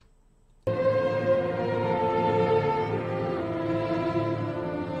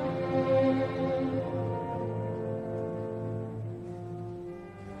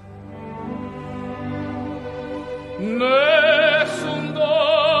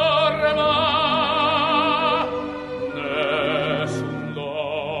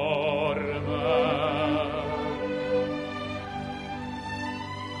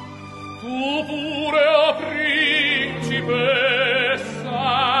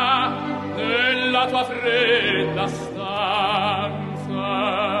nella tua fredda stanza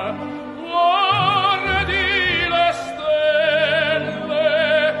guardi le stelle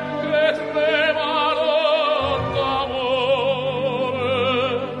che tremano d'amore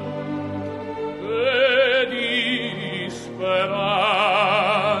e di speranza.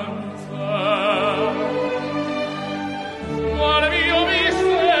 Ma il mio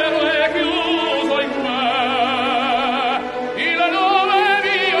mistero è chiuso in me, il nome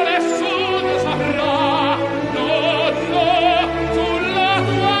mio nessun saprà, no, no, sulla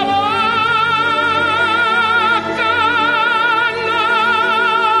tua bocca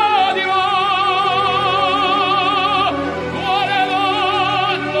l'odio, quale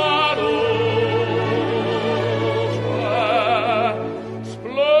donna dolce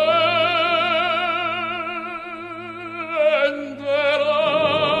splenderà.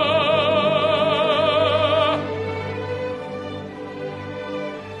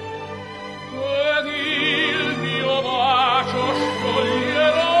 Ed il mio bacio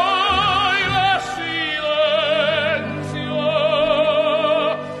scioglierà il silenzio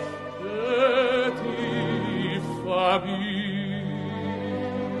che ti fa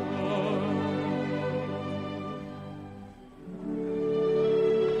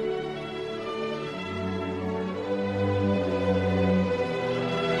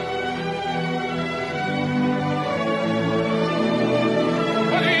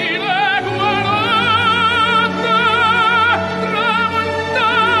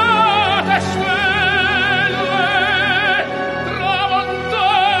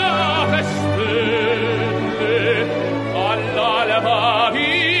tramontate stelle, all'alba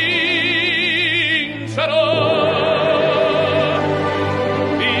vincerò,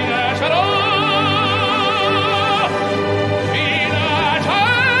 vincerò,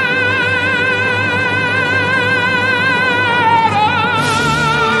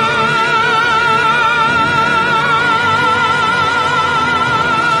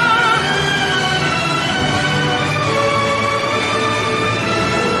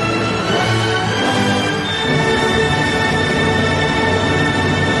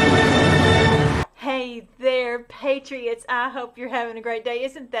 Hey there, Patriots. I hope you're having a great day.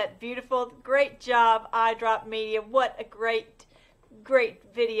 Isn't that beautiful? Great job, iDrop Media. What a great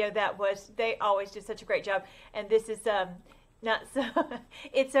video that was. They always do such a great job. And this is not so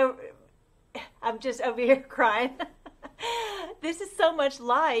it's a I'm just over here crying. This is so much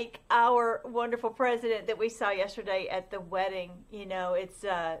like our wonderful president that we saw yesterday at the wedding. You know, it's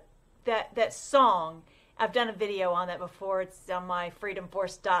that song. I've done a video on that before. It's on my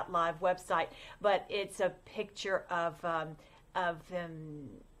freedomforce.live website, but it's a picture of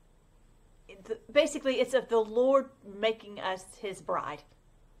basically it's of the Lord making us his bride.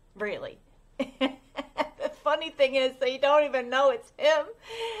 Really. The funny thing is they don't even know it's him.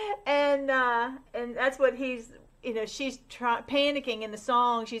 And that's what he's, you know, she's panicking in the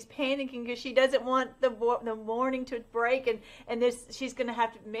song. She's panicking because she doesn't want the mourning to break, and this she's going to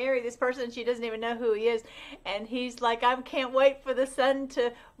have to marry this person. She doesn't even know who he is, and he's like, I can't wait for the sun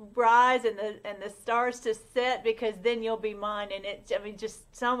to rise and the stars to set, because then you'll be mine. And it's, I mean,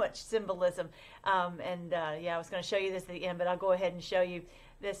 just so much symbolism. Yeah, I was going to show you this at the end, but I'll go ahead and show you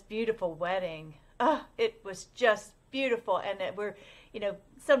this beautiful wedding. It was just beautiful, and we're, you know,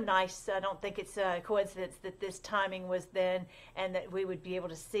 so nice. I don't think it's a coincidence that this timing was then, and that we would be able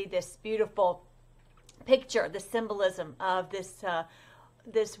to see this beautiful picture, the symbolism of this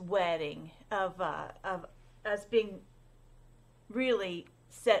this wedding, of us being really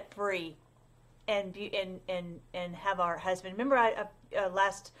set free, and have our husband. Remember, I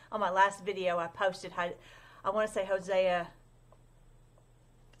on my last video I posted, I want to say Hosea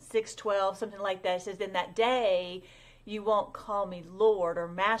 6:12, something like that. It says, "In that day you won't call me Lord or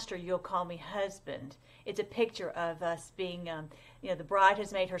Master, you'll call me husband." It's a picture of us being, you know, the bride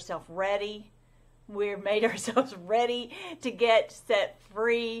has made herself ready. We've made ourselves ready to get set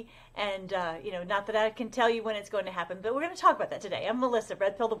free. And, you know, not that I can tell you when it's going to happen, but we're going to talk about that today. I'm Melissa,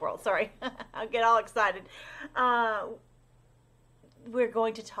 Red Pill the World. Sorry. I'll get all excited. We're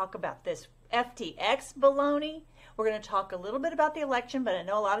going to talk about this FTX baloney. We're going to talk a little bit about the election, but I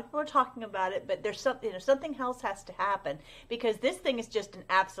know a lot of people are talking about it. But there's something, you know, something else has to happen, because this thing is just an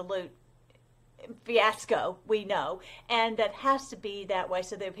absolute fiasco, we know, and that has to be that way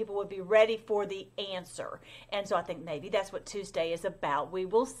so that people would be ready for the answer. And so I think maybe that's what Tuesday is about. We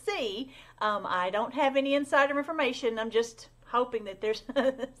will see. I don't have any insider information. I'm just hoping that there's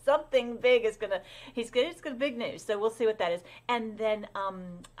something big is gonna. It's gonna big news. So we'll see what that is. And then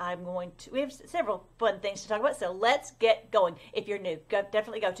we have several fun things to talk about. So let's get going. If you're new,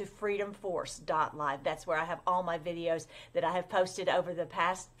 definitely go to freedomforce.live. That's where I have all my videos that I have posted over the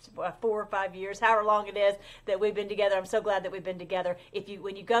past 4 or 5 years, however long it is that we've been together. I'm so glad that we've been together.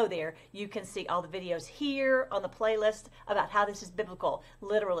 When you go there, you can see all the videos here on the playlist about how this is biblical.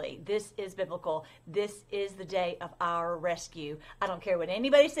 Literally, this is biblical. This is the day of our rescue. I don't care what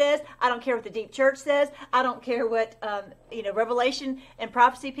anybody says. I don't care what the deep church says. I don't care what Revelation and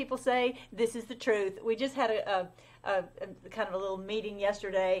prophecy people say. This is the truth. We just had a kind of a little meeting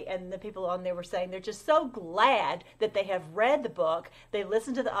yesterday, and the people on there were saying they're just so glad that they have read the book. They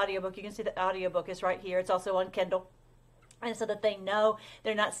listened to the audiobook. You can see the audiobook is right here. It's also on Kindle. And so that they know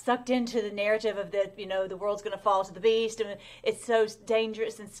they're not sucked into the narrative of the world's going to fall to the beast, and it's so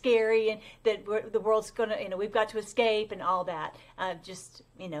dangerous and scary, and that the world's going to, we've got to escape and all that.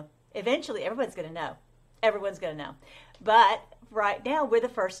 Eventually everyone's going to know. Everyone's going to know. But right now we're the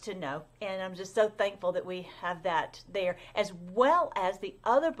first to know, and I'm just so thankful that we have that there, as well as the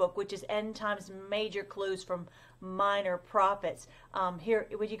other book, which is End Times Major Clues from Minor Prophets. Here,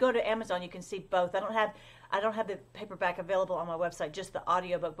 when you go to Amazon, you can see both. I don't have the paperback available on my website, just the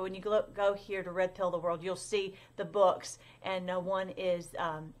audiobook. But when you go here to Red Pill the World, you'll see the books. And one is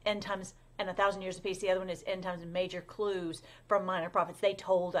End Times and 1,000 Years of Peace. The other one is End Times and Major Clues from Minor Prophets. They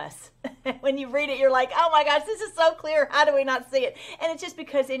told us. When you read it, you're like, oh my gosh, this is so clear. How do we not see it? And it's just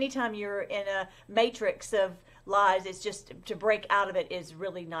because anytime you're in a matrix of lies, it's just to break out of it is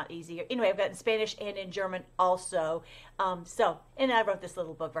really not easy. Anyway, I've got in Spanish and in German also. And I wrote this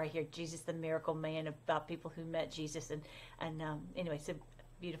little book right here, Jesus the Miracle Man, about people who met Jesus. And anyway, so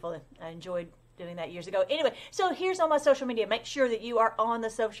beautiful. I enjoyed doing that years ago. Anyway, so here's all my social media. Make sure that you are on the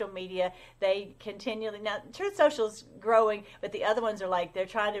social media. They continually, now Truth Social is growing, but the other ones are they're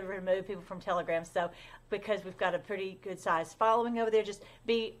trying to remove people from Telegram. So because we've got a pretty good size following over there, just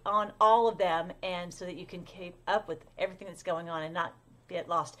be on all of them, and so that you can keep up with everything that's going on and not get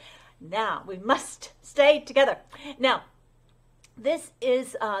lost. Now, we must stay together. Now, this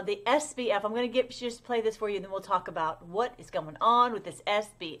is the SBF. I'm going to just play this for you, and then we'll talk about what is going on with this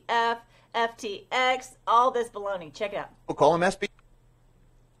SBF, FTX, all this baloney. Check it out. We'll call him SBF.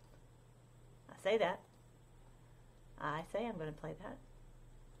 I say that. I say I'm going to play that.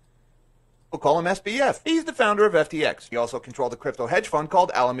 We'll call him SBF. He's the founder of FTX. He also controlled a crypto hedge fund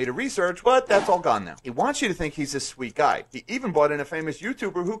called Alameda Research, but that's all gone now. He wants you to think he's this sweet guy. He even brought in a famous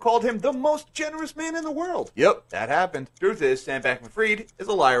YouTuber who called him the most generous man in the world. Yep, that happened. Truth is, Sam Bankman-Fried is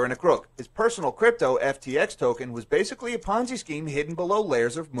a liar and a crook. His personal crypto, FTX token, was basically a Ponzi scheme hidden below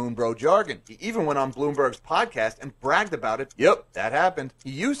layers of Moonbro jargon. He even went on Bloomberg's podcast and bragged about it. Yep, that happened.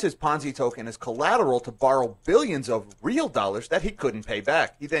 He used his Ponzi token as collateral to borrow billions of real dollars that he couldn't pay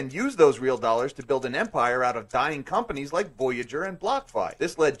back. He then used those real dollars to build an empire out of dying companies like Voyager and BlockFi.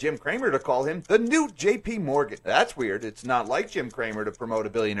 This led Jim Cramer to call him the new JP Morgan. That's weird. It's not like Jim Cramer to promote a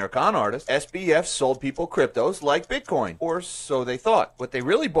billionaire con artist. SBF sold people cryptos like Bitcoin, or so they thought. What they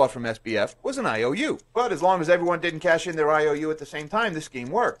really bought from SBF was an IOU. But as long as everyone didn't cash in their IOU at the same time, the scheme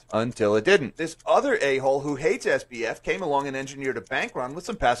worked. Until it didn't. This other a-hole who hates SBF came along and engineered a bank run with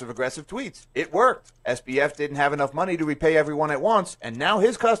some passive-aggressive tweets. It worked. SBF didn't have enough money to repay everyone at once, and now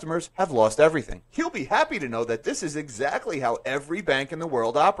his customers have lost everything. He'll be happy to know that this is exactly how every bank in the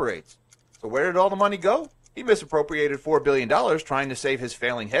world operates. So where did all the money go? He misappropriated $4 billion trying to save his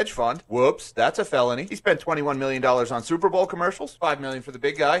failing hedge fund. Whoops, that's a felony. He spent $21 million on Super Bowl commercials, $5 million for the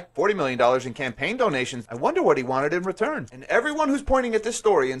big guy, $40 million in campaign donations. I wonder what he wanted in return. And everyone who's pointing at this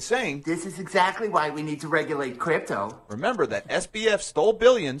story and saying, this is exactly why we need to regulate crypto. Remember that SBF stole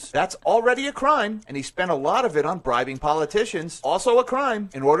billions. That's already a crime. And he spent a lot of it on bribing politicians. Also a crime,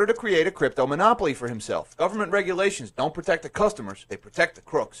 in order to create a crypto monopoly for himself. Government regulations don't protect the customers. They protect the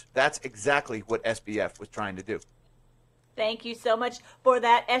crooks. That's exactly what SBF was trying to do. Thank you so much for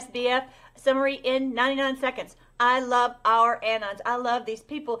that SBF summary in 99 seconds. I love our Anons. I love these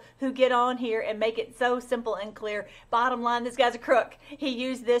people who get on here and make it so simple and clear. Bottom line, this guy's a crook. He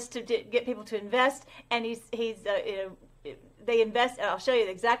used this to get people to invest, and they invest. I'll show you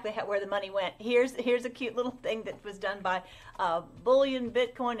exactly where the money went. Here's a cute little thing that was done by Bullion,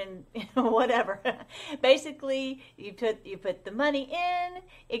 Bitcoin, and whatever. Basically, you put the money in.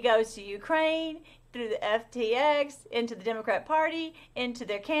 It goes to Ukraine through the FTX into the Democrat Party into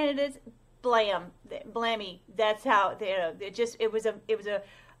their candidates. Blammy. That's how it was a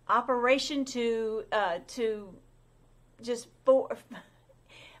operation to just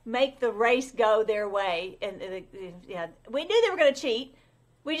make the race go their way. And we knew they were going to cheat.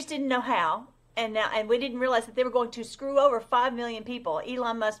 We just didn't know how. And we didn't realize that they were going to screw over 5 million people.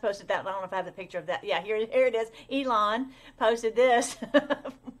 Elon Musk posted that. I don't know if I have the picture of that. Yeah, here it is. Elon posted this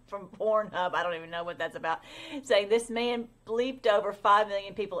from Pornhub. I don't even know what that's about. Saying this man bleeped over 5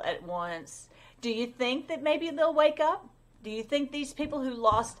 million people at once. Do you think that maybe they'll wake up? Do you think these people who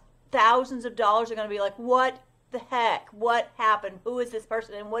lost thousands of dollars are going to be like, what the heck? What happened? Who is this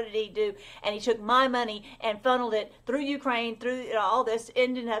person and what did he do? And he took my money and funneled it through Ukraine, through all this,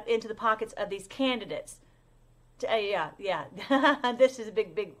 ended up into the pockets of these candidates. Yeah. This is a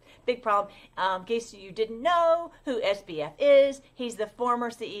big problem. In case you didn't know who SBF is, he's the former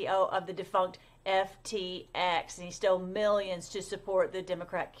CEO of the defunct FTX, and he stole millions to support the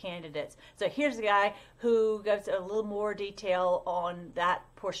Democrat candidates. So here's a guy who gives a little more detail on that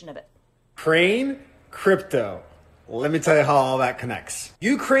portion of it. Ukraine, crypto. Let me tell you how all that connects.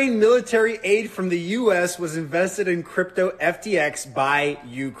 Ukraine military aid from the U.S. was invested in crypto FTX by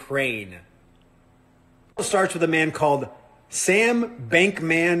Ukraine. It starts with a man called Sam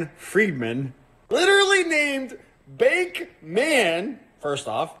Bankman-Friedman, literally named Bankman. First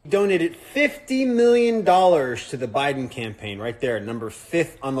off, donated $50 million to the Biden campaign, right there, number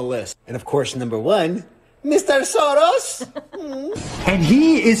 5th on the list. And of course, number 1, Mr. Soros. And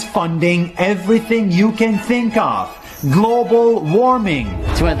he is funding everything you can think of. Global warming.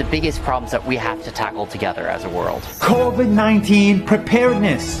 It's one of the biggest problems that we have to tackle together as a world. COVID-19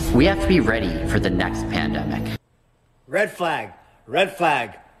 preparedness. We have to be ready for the next pandemic. Red flag, red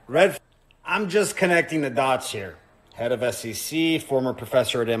flag, red flag. I'm just connecting the dots here. Head of SEC, former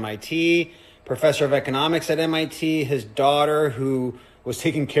professor at MIT, professor of economics at MIT, his daughter who was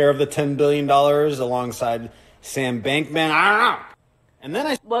taking care of the $10 billion alongside Sam Bankman. I don't know. And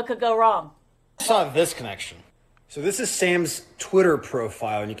then What could go wrong? saw this connection. So this is Sam's Twitter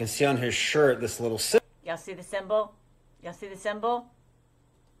profile, and you can see on his shirt this little Y'all see the symbol? Y'all see the symbol?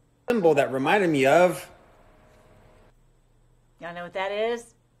 symbol that reminded me of... Y'all know what that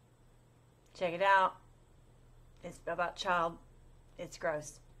is? Check it out. It's about child. It's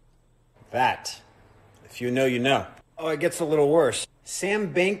gross. that. If you know, you know. Oh, it gets a little worse.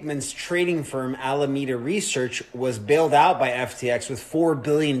 Sam Bankman's trading firm Alameda Research was bailed out by FTX with $4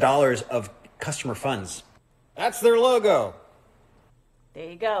 billion of customer funds. That's their logo. There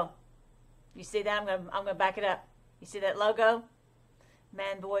you go. You see that? I'm gonna back it up. You see that logo?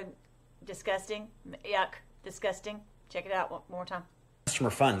 Man, boy, disgusting. Yuck, disgusting. Check it out one more time. Customer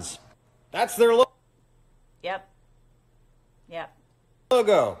funds. That's their logo. Yep.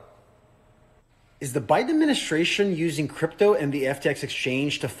 Logo. Is the Biden administration using crypto and the FTX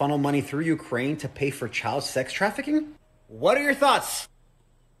exchange to funnel money through Ukraine to pay for child sex trafficking? What are your thoughts?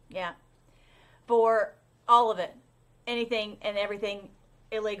 Yeah. For all of it. Anything and everything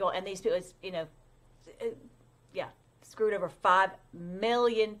illegal. And these people, screwed over 5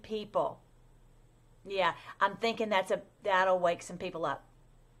 million people. Yeah, I'm thinking that'll wake some people up.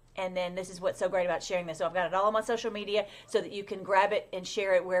 And then this is what's so great about sharing this. So I've got it all on my social media so that you can grab it and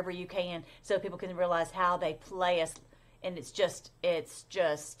share it wherever you can so people can realize how they play us. And it's just,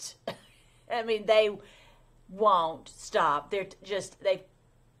 I mean, they won't stop. They've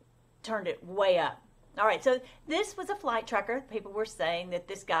turned it way up. All right, so this was a flight tracker. People were saying that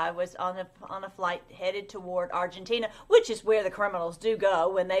this guy was on a flight headed toward Argentina, which is where the criminals do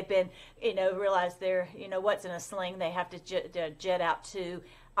go when they've been, realize they're, what's in a sling. They have to jet out to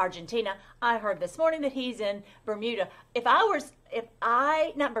Argentina. I heard this morning that he's in Bermuda.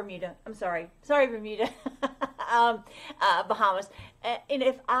 Not Bermuda, I'm sorry, Bermuda, Bahamas. And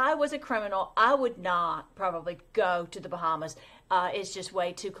if I was a criminal, I would not probably go to the Bahamas. It's just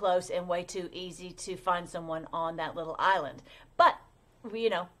way too close and way too easy to find someone on that little island. But,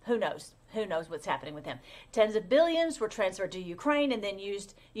 who knows? Who knows what's happening with him? Tens of billions were transferred to Ukraine and then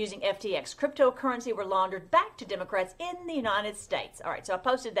using FTX cryptocurrency were laundered back to Democrats in the United States. All right, so I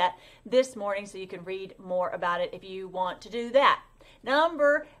posted that this morning so you can read more about it if you want to do that.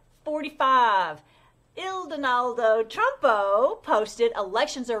 Number 45. Il Donaldo Trumpo posted,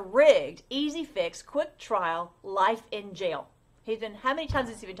 elections are rigged, easy fix, quick trial, life in jail. How many times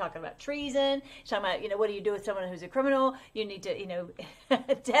has he been talking about treason? He's talking about, what do you do with someone who's a criminal? You need to,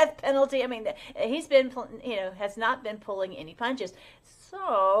 death penalty. I mean, he's been, has not been pulling any punches.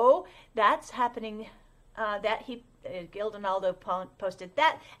 So that's happening. Gil Donaldo posted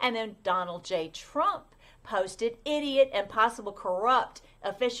that. And then Donald J. Trump posted, idiot and possible corrupt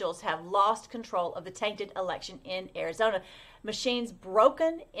officials have lost control of the tainted election in Arizona. Machines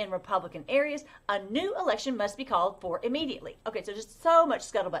broken in Republican areas. A new election must be called for immediately. Okay, so just so much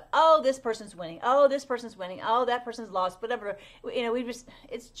scuttlebutt. Oh, this person's winning. Oh, this person's winning. Oh, that person's lost. Whatever.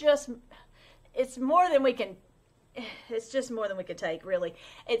 It's more than we can it's just more than we could take, really.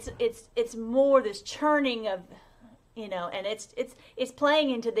 It's more this churning of, and it's playing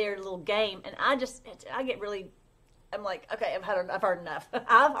into their little game, and I get really, I'm like, okay, I've heard enough.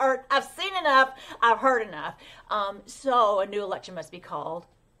 I've seen enough. I've heard enough. So a new election must be called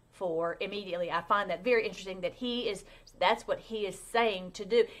for immediately. I find that very interesting that that's what he is saying to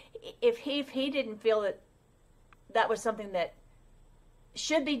do. If he didn't feel that was something that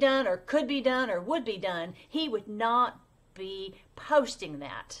should be done or could be done or would be done, he would not be posting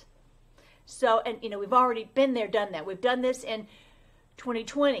that. So, and we've already been there, done that. We've done this in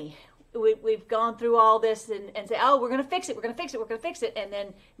 2020. We've gone through all this and say, oh, we're going to fix it, we're going to fix it, we're going to fix it. And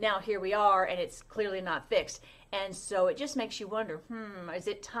then now here we are, and it's clearly not fixed. And so it just makes you wonder, is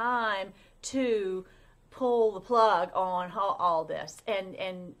it time to pull the plug on all this and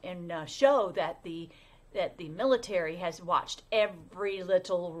show that the military has watched every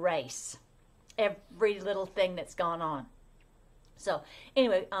little race, every little thing that's gone on. So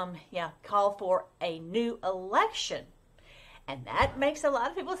anyway, call for a new election. And that makes a lot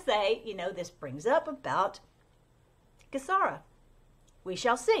of people say, this brings up about GESARA. We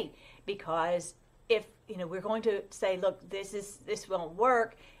shall see. Because if, we're going to say, look, this won't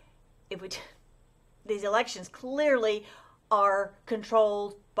work, these elections clearly are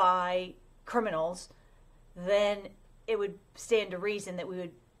controlled by criminals, then it would stand to reason that we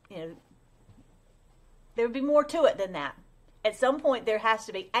would, there would be more to it than that. At some point there has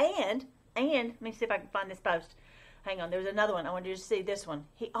to be, and let me see if I can find this post. Hang on, there was another one. I wanted you to see this one.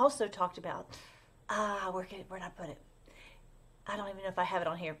 He also talked about, where'd I put it? I don't even know if I have it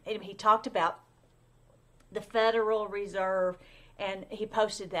on here. Anyway, he talked about the Federal Reserve, and he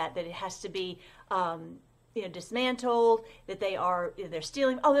posted that it has to be, dismantled, that they're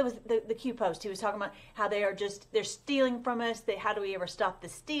stealing. Oh, that was the Q post. He was talking about how they're stealing from us. How do we ever stop the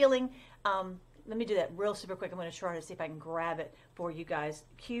stealing? Let me do that real super quick. I'm going to try to see if I can grab it for you guys.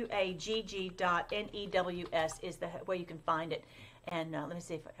 QAGG.NEWS is the way you can find it. And let me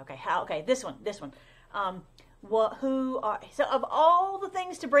see if, this one. So of all the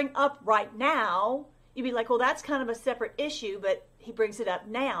things to bring up right now, you'd be like, well, that's kind of a separate issue, but he brings it up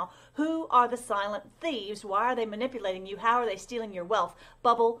now. Who are the silent thieves? Why are they manipulating you? How are they stealing your wealth?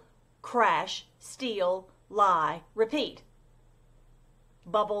 Bubble, crash, steal, lie, repeat.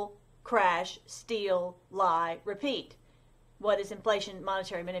 Bubble, crash, steal, lie, repeat. What is inflation,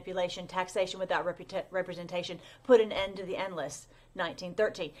 monetary manipulation, taxation without representation, put an end to the endless,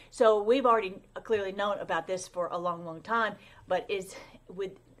 1913. So we've already clearly known about this for a long, long time, but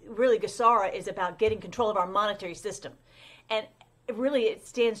really GESARA is about getting control of our monetary system. And really it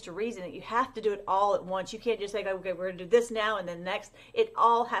stands to reason that you have to do it all at once. You can't just say, okay, we're going to do this now and then next. It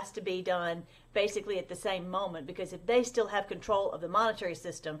all has to be done basically at the same moment, because if they still have control of the monetary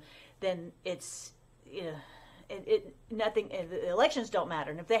system, then it's, nothing, the elections don't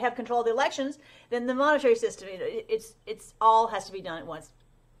matter. And if they have control of the elections, then the monetary system, it's all has to be done at once.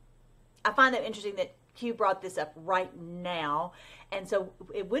 I find that interesting that Q brought this up right now. And so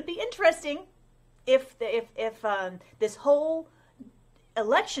it would be interesting if this whole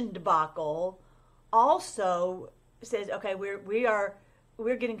election debacle also says, okay,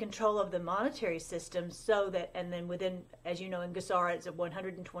 we're getting control of the monetary system, so that, and then within, as you know, in GESARA, it's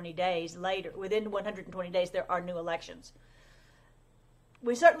 120 days later. Within 120 days, there are new elections.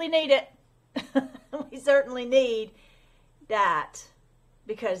 We certainly need it. We certainly need that,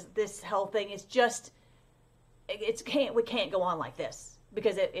 because this whole thing is just, we can't go on like this,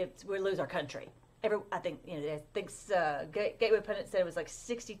 because we lose our country. I think Gateway Pundit said it was like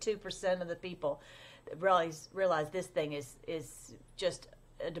 62% of the people realize this thing is just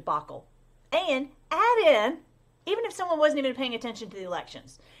a debacle. And add in, even if someone wasn't even paying attention to the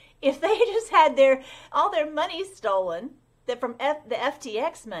elections, if they just had all their money stolen, from the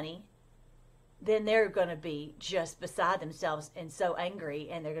FTX money, then they're going to be just beside themselves and so angry,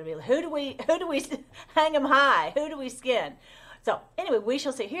 and they're going to be like, who do we hang them high? Who do we skin? So anyway, we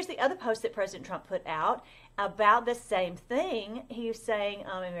shall see. Here's the other post that President Trump put out about the same thing. He was saying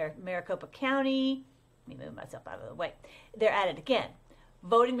in Maricopa County, let me move myself out of the way, they're at it again.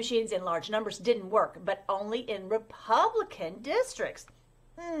 Voting machines in large numbers didn't work, but only in Republican districts.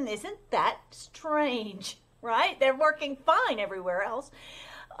 Isn't that strange, right? They're working fine everywhere else.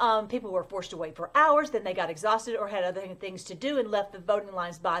 People were forced to wait for hours, then they got exhausted or had other things to do and left the voting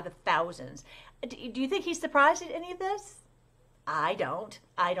lines by the thousands. Do you think he's surprised at any of this? I don't.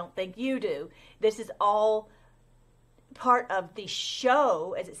 I don't think you do. This is all part of the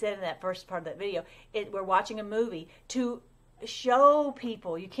show, as it said in that first part of that video. We're watching a movie to show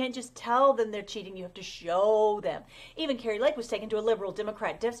people. You can't just tell them they're cheating. You have to show them. Even Carrie Lake was taken to a liberal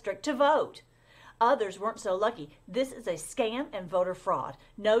Democrat district to vote. Others weren't so lucky. This is a scam and voter fraud.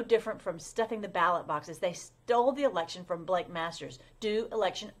 No different from stuffing the ballot boxes. They stole the election from Blake Masters. Do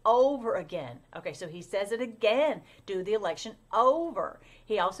election over again. Okay, so he says it again. Do the election over.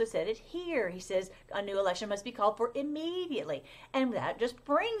 He also said it here. He says a new election must be called for immediately. And that just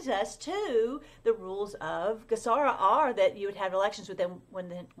brings us to the rules of GESARA are that you would have elections within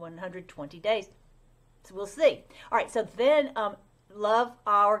 120 days. So we'll see. All right, so then love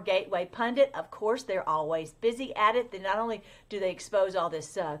our Gateway Pundit. Of course, they're always busy at it. They not only do they expose all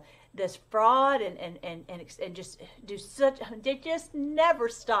this this fraud and just do such, they just never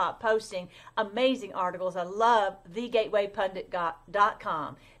stop posting amazing articles. I love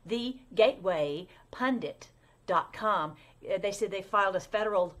thegatewaypundit.com. Thegatewaypundit.com. They said they filed a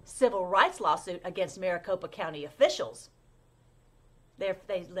federal civil rights lawsuit against Maricopa County officials.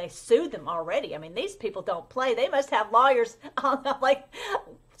 They sued them already. I mean, these people don't play. They must have lawyers on them, like,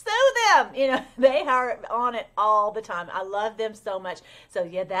 sue them. You know, they are on it all the time. I love them so much. So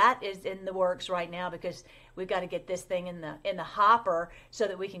yeah, that is in the works right now because we've got to get this thing in the hopper so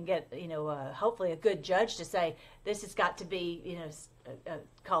that we can get, you know, hopefully a good judge to say this has got to be, you know,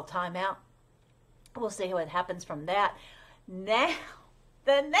 called timeout. We'll see what happens from that. Now,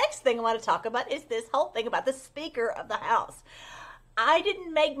 the next thing I want to talk about is this whole thing about the Speaker of the House. I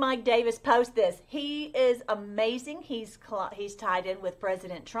didn't make Mike Davis post this. He is amazing. He's tied in with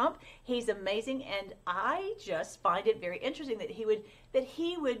President Trump. He's amazing, and I just find it very interesting that he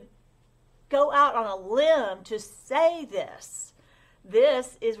would go out on a limb to say this.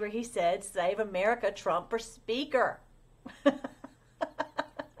 This is where he said, "Save America, Trump for Speaker."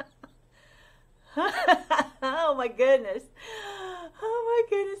 Oh my goodness. Oh my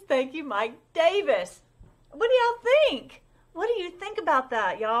goodness. Thank you, Mike Davis. What do y'all think? What do you think about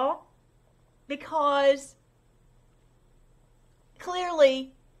that, y'all? Because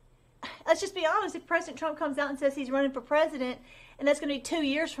clearly, let's just be honest, if President Trump comes out and says he's running for president, and that's going to be 2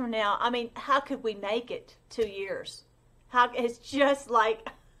 years from now, I mean, how could we make it 2 years? It's just like,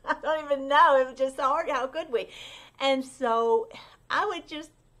 I don't even know. It was just hard. How could we? And so I would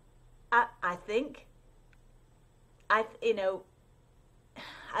just, I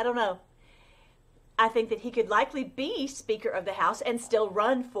don't know. I think that he could likely be Speaker of the House and still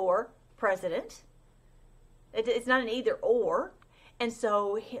run for president. It's not an either or. And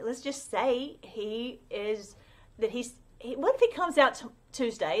so let's just say what if he comes out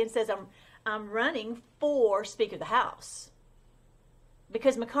Tuesday and says, I'm running for Speaker of the House?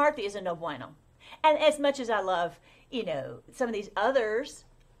 Because McCarthy is a no bueno. And as much as I love, you know, some of these others,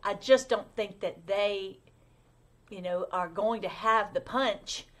 I just don't think that they, you know, are going to have the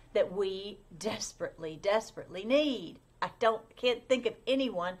punch that we desperately, desperately need. I can't think of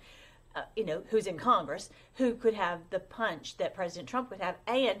anyone, you know, who's in Congress who could have the punch that President Trump would have.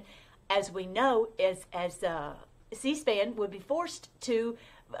 And as we know, as C-SPAN would be forced to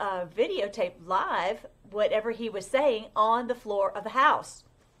videotape live whatever he was saying on the floor of the House.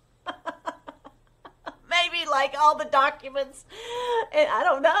 Maybe like all the documents, and I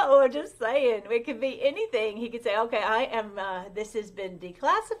don't know. I'm just saying it could be anything. He could say, "Okay, I am. This has been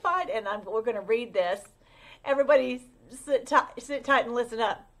declassified, and we're going to read this. Everybody, sit tight and listen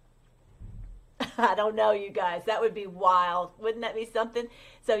up." I don't know, you guys. That would be wild. Wouldn't that be something?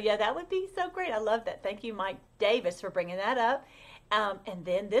 So yeah, that would be so great. I love that. Thank you, Mike Davis, for bringing that up. And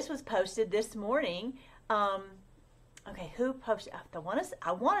then this was posted this morning. Okay, who posted?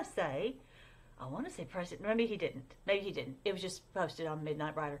 I want to say President. Maybe he didn't. It was just posted on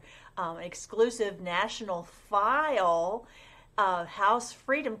Midnight Rider. Exclusive national file. House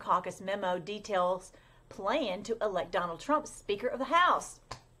Freedom Caucus memo details plan to elect Donald Trump Speaker of the House.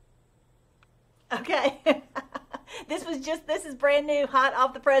 Okay. This is brand new, hot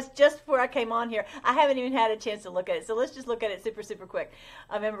off the press, just before I came on here. I haven't even had a chance to look at it, so let's just look at it super, super quick.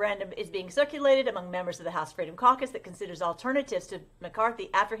 A memorandum is being circulated among members of the House Freedom Caucus that considers alternatives to McCarthy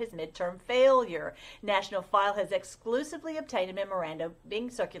after his midterm failure. National File has exclusively obtained a memorandum being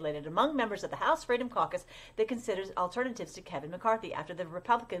circulated among members of the House Freedom Caucus that considers alternatives to Kevin McCarthy after the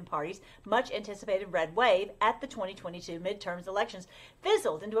Republican Party's much-anticipated red wave at the 2022 midterms elections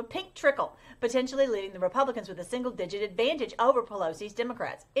fizzled into a pink trickle, potentially leaving the Republicans with a single-digit advantage over Pelosi's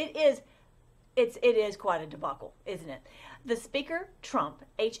Democrats. It is quite a debacle, isn't it? The Speaker Trump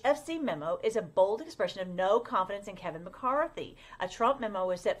HFC memo is a bold expression of no confidence in Kevin McCarthy. A Trump memo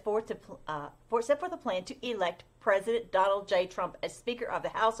was set forth a plan to elect President Donald J. Trump as Speaker of the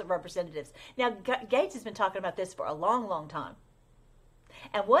House of Representatives. Now, Gates has been talking about this for a long, long time.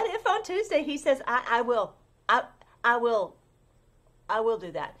 And what if on Tuesday he says, I will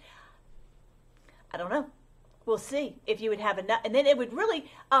do that? I don't know. We'll see if you would have enough, and then it would really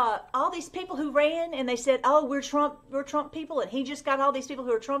all these people who ran and they said, "Oh, we're Trump people," and he just got all these people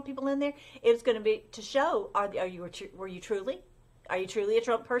who are Trump people in there. It was going to be to show: are you truly a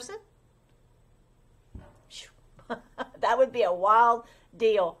Trump person? That would be a wild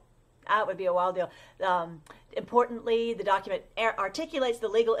deal. That would be a wild deal. Importantly, the document articulates the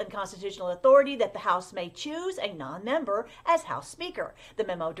legal and constitutional authority that the House may choose a non-member as House Speaker. The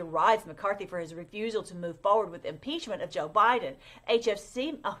memo derides McCarthy for his refusal to move forward with impeachment of Joe Biden.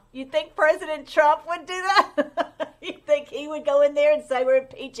 HFC, you think President Trump would do that? You think he would go in there and say we're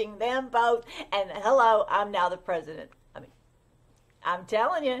impeaching them both? And hello, I'm now the president. I mean, I'm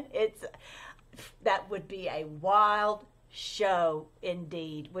telling you, that would be a wild show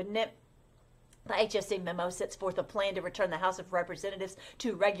indeed, wouldn't it? The HFC memo sets forth a plan to return the House of Representatives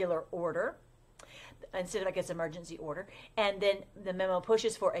to regular order instead of, I guess, emergency order. And then the memo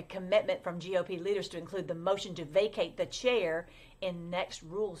pushes for a commitment from GOP leaders to include the motion to vacate the chair in next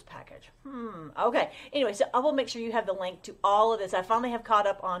rules package. Okay. Anyway, so I will make sure you have the link to all of this. I finally have caught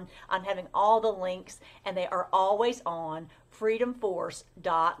up on having all the links, and they are always on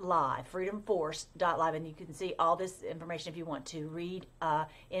freedomforce.live, freedomforce.live, and you can see all this information if you want to read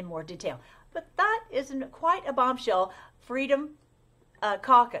in more detail. But that isn't quite a bombshell. Freedom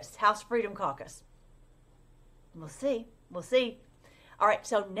Caucus, House Freedom Caucus. We'll see. All right,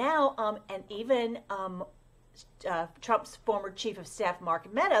 so now, and even Trump's former chief of staff,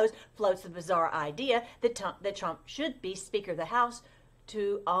 Mark Meadows, floats the bizarre idea that Trump should be Speaker of the House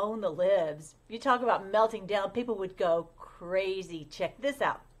to own the libs. You talk about melting down, people would go crazy. Check this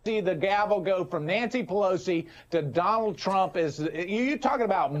out. See the gavel go from Nancy Pelosi to Donald Trump. You're talking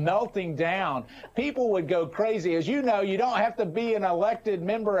about melting down. People would go crazy. As you know, you don't have to be an elected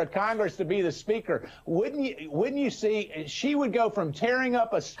member of Congress to be the speaker. Wouldn't you see, she would go from tearing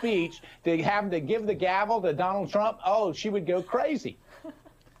up a speech to having to give the gavel to Donald Trump? Oh, she would go crazy.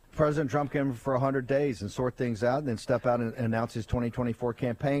 President Trump came for 100 days and sort things out and then step out and announce his 2024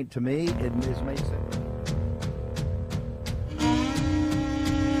 campaign. To me, it makes sense.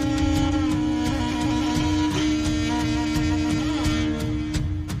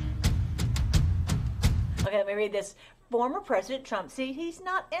 Okay, let me read this. Former President Trump, see, he's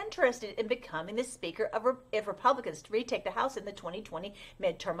not interested in becoming the Speaker if Republicans retake the House in the 2020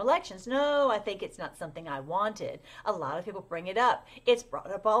 midterm elections. No, I think it's not something I wanted. A lot of people bring it up. It's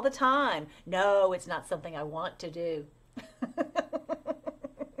brought up all the time. No, it's not something I want to do.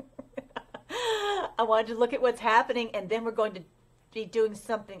 I wanted to look at what's happening, and then we're going to be doing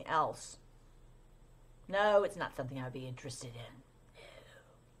something else. No, it's not something I'd be interested in.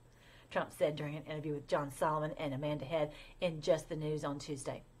 Trump said during an interview with John Solomon and Amanda Head in Just the News on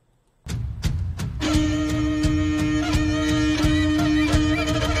Tuesday. When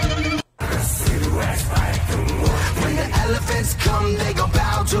the elephants come, they go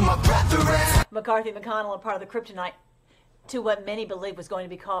bow to my brethren. McCarthy and McConnell are part of the kryptonite to what many believe was going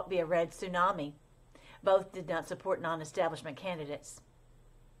to be a red tsunami. Both did not support non-establishment candidates.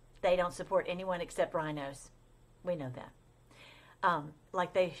 They don't support anyone except rhinos. We know that.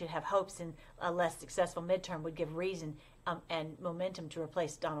 Like they should have hopes in a less successful midterm would give reason and momentum to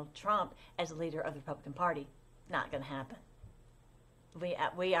replace Donald Trump as leader of the Republican Party. Not going to happen. We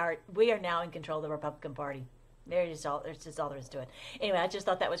are now in control of the Republican Party. It's just all there is to it. Anyway, I just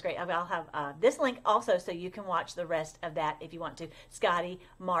thought that was great. I'll have this link also so you can watch the rest of that if you want to. Scotty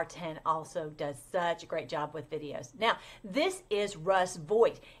Martin also does such a great job with videos. Now, this is Russ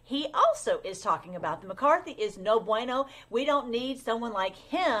Vought. He also is talking about the McCarthy is no bueno. We don't need someone like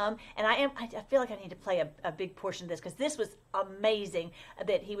him. And I feel like I need to play a big portion of this because this was amazing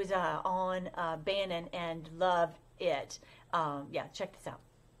that he was on Bannon and loved it. Yeah, check this out.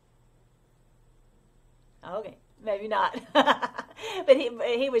 Okay, maybe not. But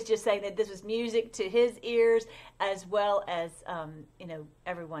he was just saying that this was music to his ears as well as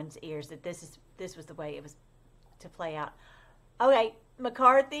everyone's ears, that this was the way it was to play out. Okay,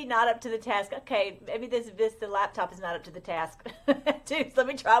 McCarthy not up to the task. Okay, maybe the laptop is not up to the task too. So let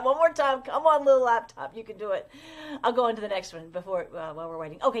me try one more time. Come on, little laptop, you can do it. I'll go on to the next one before while we're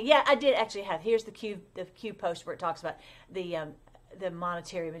waiting. Okay, yeah, I did actually have. Here's the Q post where it talks about the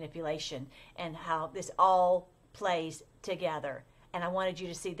monetary manipulation and how this all plays together. And I wanted you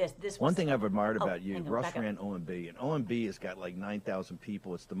to see this. One thing I've admired about you, Russ ran OMB, and OMB has got like 9,000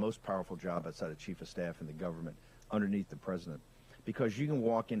 people. It's the most powerful job outside of chief of staff in the government underneath the president. Because you can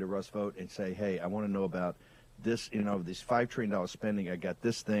walk into Russ Vought and say, hey, I want to know about this, this $5 trillion spending. I got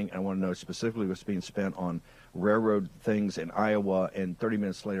this thing. I want to know specifically what's being spent on railroad things in Iowa. And 30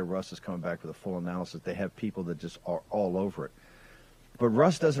 minutes later, Russ is coming back with a full analysis. They have people that just are all over it. But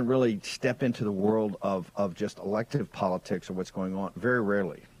Russ doesn't really step into the world of just elective politics or what's going on, very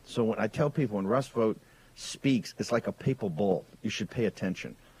rarely. So when I tell people when Russ Vought speaks, it's like a papal bull. You should pay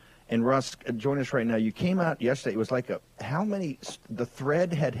attention. And Russ, join us right now. You came out yesterday. It was like the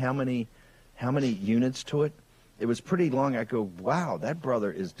thread had how many units to it? It was pretty long. I go, wow, that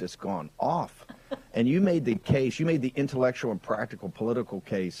brother is just gone off. And you made the case, you made the intellectual and practical political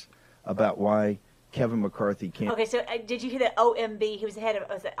case about why Kevin McCarthy can't. Okay, so did you hear that OMB? He was the head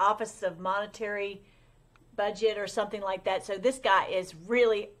of the Office of Monetary Budget or something like that. So this guy is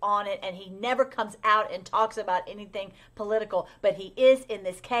really on it, and he never comes out and talks about anything political. But he is in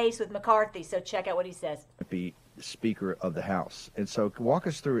this case with McCarthy. So check out what he says. Be Speaker of the House. And so walk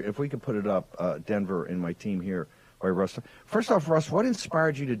us through, if we could put it up, Denver and my team here. All right, Russ. First off, Russ, what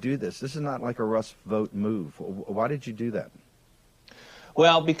inspired you to do this? This is not like a Russ Vought move. Why did you do that?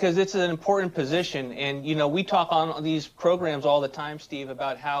 Well, because it's an important position, and we talk on these programs all the time, Steve,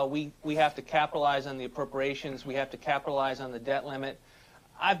 about how we have to capitalize on the appropriations, we have to capitalize on the debt limit.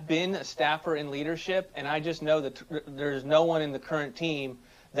 I've been a staffer in leadership, and I just know that there's no one in the current team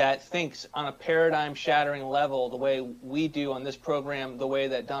that thinks on a paradigm-shattering level the way we do on this program, the way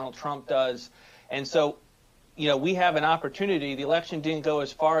that Donald Trump does, and so. We have an opportunity. The election didn't go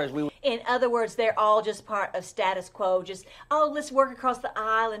as far as we. In other words, they're all just part of status quo. Just, let's work across the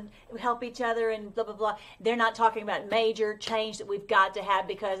aisle and help each other and blah, blah, blah. They're not talking about major change that we've got to have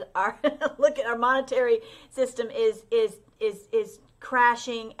because our look at our monetary system is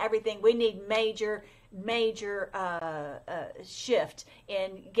crashing everything. We need major shift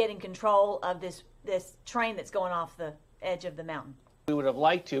in getting control of this train that's going off the edge of the mountain. We would have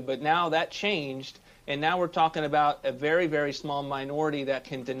liked to, but now that changed, and now we're talking about a very, very small minority that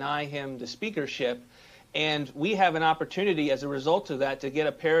can deny him the speakership, and we have an opportunity as a result of that to get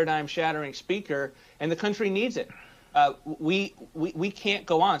a paradigm-shattering speaker, and the country needs it. We can't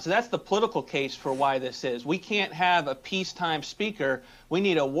go on. So that's the political case for why this is. We can't have a peacetime speaker. We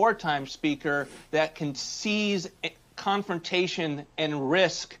need a wartime speaker that can seize confrontation and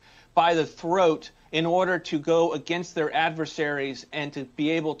risk by the throat in order to go against their adversaries and to be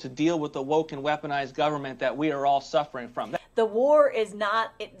able to deal with the woke and weaponized government that we are all suffering from. The war is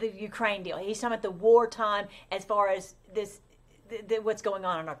not the Ukraine deal. He's talking about the wartime as far as what's going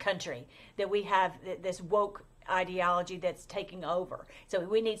on in our country, that we have this woke ideology that's taking over. So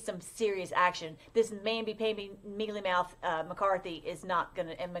we need some serious action. This mamby-pamby, mealy-mouth McCarthy is not going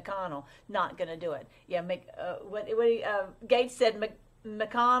to, and McConnell, not going to do it. Yeah, Gates said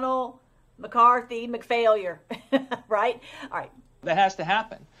McConnell, McCarthy, McFailure, right? All right. That has to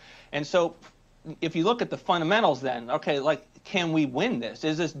happen. And so if you look at the fundamentals then, okay, like, can we win this?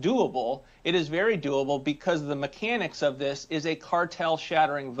 Is this doable? It is very doable because the mechanics of this is a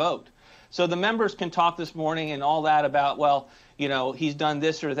cartel-shattering vote. So the members can talk this morning and all that about, well, he's done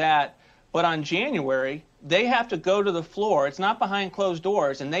this or that. But on January, they have to go to the floor. It's not behind closed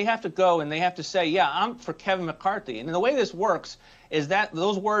doors. And they have to go and they have to say, yeah, I'm for Kevin McCarthy. And the way this works is that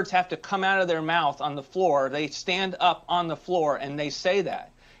those words have to come out of their mouth on the floor. They stand up on the floor and they say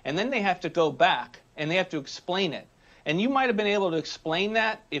that. And then they have to go back and they have to explain it. And you might have been able to explain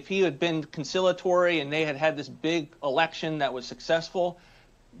that if he had been conciliatory and they had had this big election that was successful.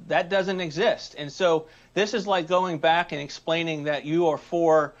 That doesn't exist. And so this is like going back and explaining that you are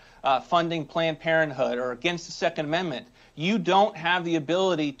for funding Planned Parenthood or against the Second Amendment. You don't have the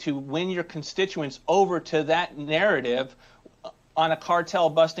ability to win your constituents over to that narrative on a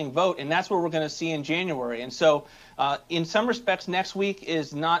cartel-busting vote, and that's what we're going to see in January. And so in some respects, next week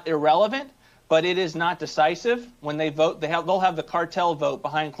is not irrelevant, but it is not decisive. When they vote, they'll have the cartel vote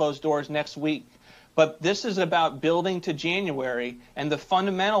behind closed doors next week. But this is about building to January, and the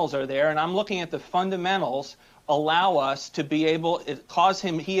fundamentals are there, and I'm looking at the fundamentals allow us to be able,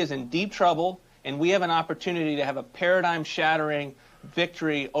 he is in deep trouble, and we have an opportunity to have a paradigm-shattering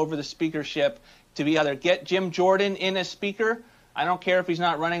victory over the speakership to be either get Jim Jordan in as speaker, I don't care if he's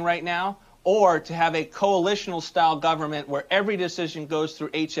not running right now, or to have a coalitional-style government where every decision goes through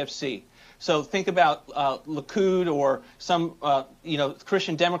HFC. So think about Likud or some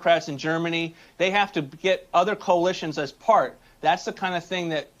Christian Democrats in Germany. They have to get other coalitions as part. That's the kind of thing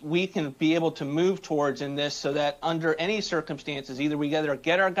that we can be able to move towards in this so that under any circumstances, either we either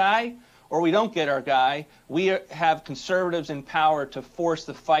get our guy or we don't get our guy, we have conservatives in power to force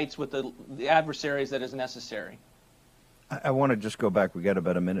the fights with the adversaries that is necessary. I want to just go back. We got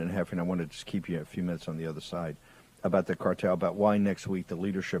about a minute and a half, and I want to just keep you a few minutes on the other side about the cartel, about why next week the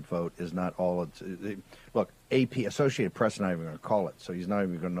leadership vote is not all it's... Look, AP, Associated Press, not even going to call it, so he's not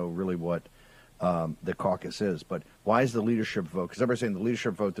even going to know really what the caucus is. But why is the leadership vote? Because everybody's saying the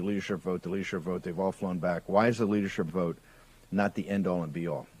leadership vote, the leadership vote, the leadership vote. They've all flown back. Why is the leadership vote not the end all and be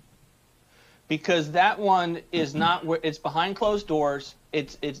all? Because that one is not where it's behind closed doors.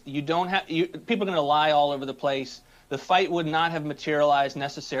 You don't have people are going to lie all over the place. The fight would not have materialized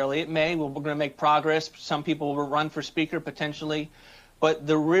necessarily. It may. We're going to make progress. Some people will run for speaker potentially, but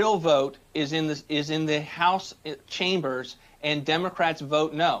the real vote is in the House chambers, and Democrats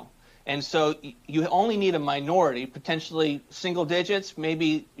vote no. And so you only need a minority, potentially single digits,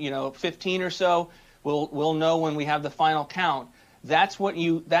 maybe 15 or so. We'll know when we have the final count. That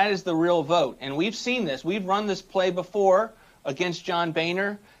is the real vote. And we've seen this. We've run this play before against John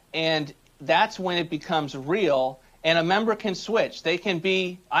Boehner, and that's when it becomes real. And a member can switch. They can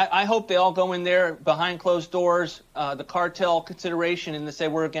be, I hope they all go in there behind closed doors, the cartel consideration, and they say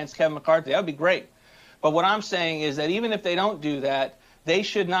we're against Kevin McCarthy. That would be great. But what I'm saying is that even if they don't do that, they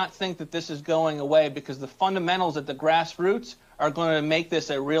should not think that this is going away, because the fundamentals at the grassroots are going to make this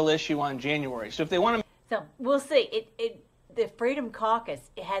a real issue on January. So if they want to... So we'll see. The Freedom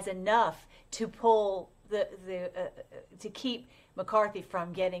Caucus has enough to pull to keep McCarthy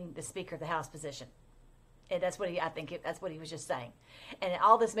from getting the Speaker of the House position. And that's what that's what he was just saying. And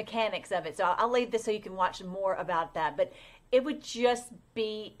all this mechanics of it. So I'll leave this so you can watch more about that. But it would just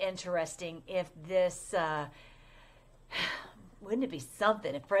be interesting if this, wouldn't it be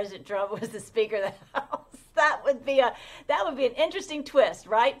something if President Trump was the Speaker of the House? That would be an interesting twist,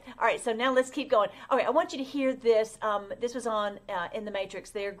 right? All right, so now let's keep going. All right, I want you to hear this. This was on In the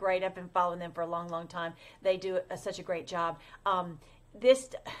Matrix. They're great. I've been following them for a long, long time. They do such a great job. This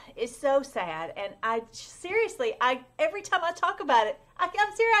is so sad, and every time I talk about it, I'm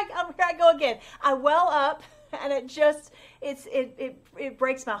serious. Here I go again. I well up, and it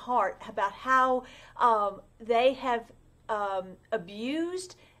breaks my heart about how they have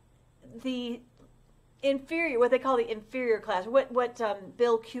abused the inferior, what they call the inferior class, what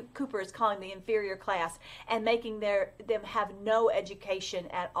Bill Cooper is calling the inferior class, and making them have no education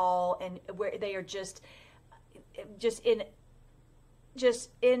at all, and where they are just in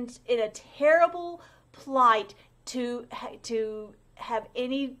a terrible plight to have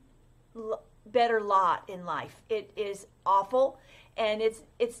any better lot in life. It is awful, and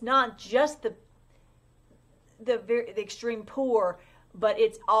it's not just the extreme poor, but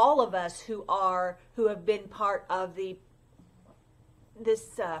it's all of us who have been part of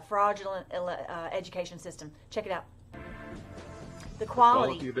this fraudulent education system. Check it out. The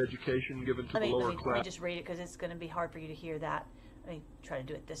quality of education given to the lower class. Let me just read it, because it's going to be hard for you to hear that. Let me try to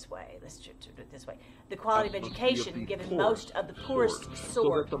do it this way. Let's do it this way. The quality of education given most of the poorest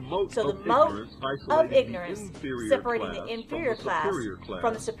sort. So the moat of ignorance separating the inferior class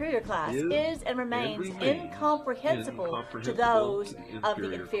from the superior class is and remains incomprehensible to those of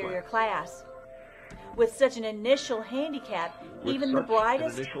the inferior class. With such an initial handicap, even the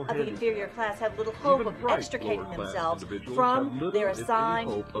brightest of the inferior class have little hope of extricating themselves from their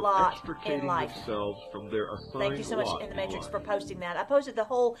assigned lot in life. Thank you so much, In the Matrix, for posting that. I posted the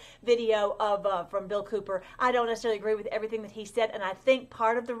whole video from Bill Cooper. I don't necessarily agree with everything that he said, and I think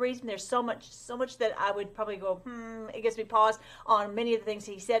part of the reason there's so much that I would probably go, it gives me pause on many of the things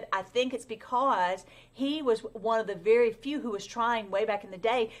he said. I think it's because he was one of the very few who was trying way back in the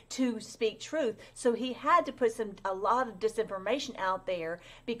day to speak truth. So he had to put a lot of disinformation out there,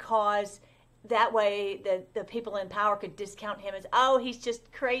 because that way the people in power could discount him as, oh, he's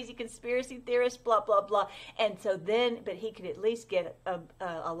just crazy conspiracy theorist, blah, blah, blah. And so but he could at least get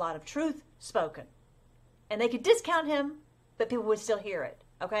a lot of truth spoken. And they could discount him, but people would still hear it.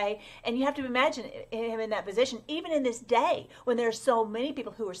 Okay? And you have to imagine him in that position. Even in this day, when there are so many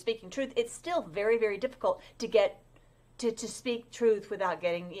people who are speaking truth, it's still very, very difficult to get to speak truth without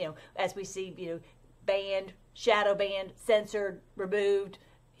getting, as we see, banned, shadow banned, censored, removed,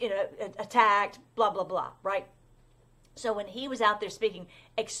 attacked, blah, blah, blah, right? So when he was out there speaking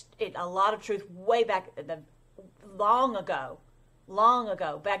a lot of truth way back long ago,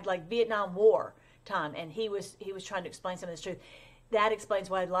 back like Vietnam War time, and he was trying to explain some of this truth, that explains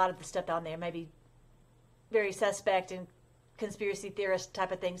why a lot of the stuff on there may be very suspect and conspiracy theorist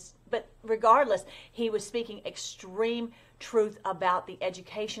type of things. But regardless, he was speaking extreme truth about the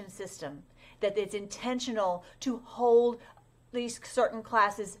education system, that it's intentional to hold these certain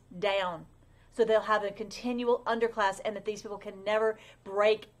classes down, so they'll have a continual underclass, and that these people can never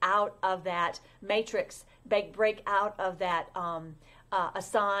break out of that matrix, break out of that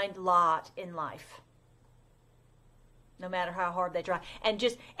assigned lot in life, no matter how hard they try.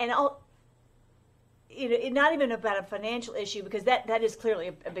 not even about a financial issue, because that is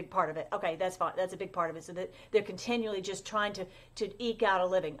clearly a big part of it. Okay, that's fine. That's a big part of it. So that they're continually just trying to eke out a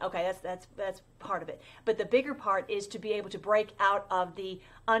living. Okay, that's part of it. But the bigger part is to be able to break out of the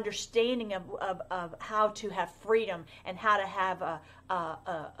understanding of how to have freedom and how to have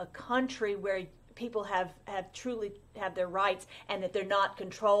a country where people have truly have their rights, and that they're not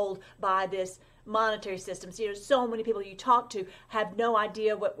controlled by this monetary systems. So many people you talk to have no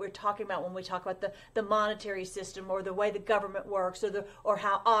idea what we're talking about when we talk about the monetary system, or the way the government works, or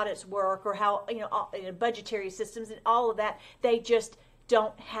how audits work, or how budgetary systems and all of that. They just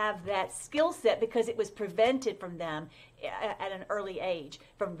don't have that skill set because it was prevented from them at an early age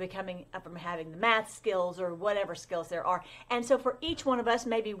from having the math skills or whatever skills there are. And so for each one of us,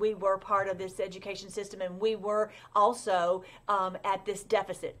 maybe we were part of this education system, and we were also at this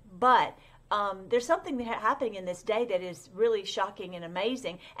deficit. But there's something happening in this day that is really shocking and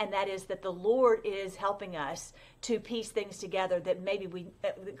amazing, and that is that the Lord is helping us to piece things together that maybe we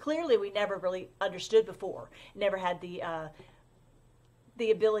never really understood before, never had the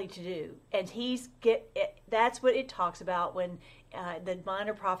ability to do. And that's what it talks about when the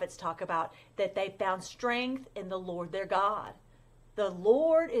minor prophets talk about that they found strength in the Lord their God. The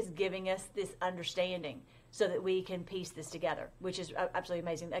Lord is giving us this understanding so that we can piece this together, which is absolutely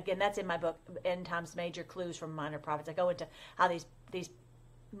amazing. Again, that's in my book, End Times Major Clues from Minor Prophets. I go into how these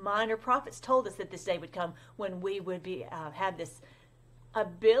minor prophets told us that this day would come when we would have this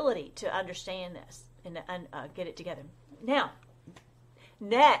ability to understand this and get it together. Now,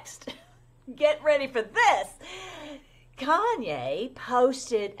 next, get ready for this. Kanye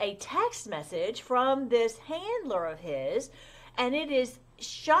posted a text message from this handler of his, and it is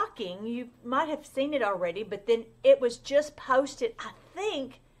shocking. You might have seen it already, but then it was just posted.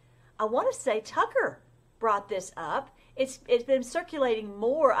 I want to say Tucker brought this up. It's been circulating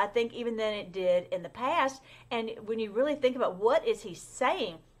more, I think, even than it did in the past. And when you really think about what is he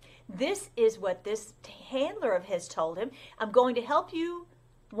saying, this is what this handler of his told him. I'm going to help you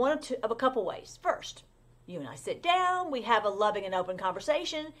of a couple ways. First, you and I sit down, we have a loving and open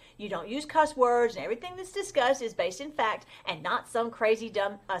conversation. You don't use cuss words, and everything that's discussed is based in fact and not some crazy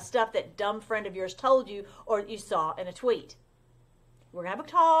dumb stuff that dumb friend of yours told you or you saw in a tweet. We're going to have a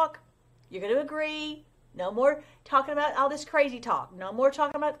talk. You're going to agree. No more talking about all this crazy talk. No more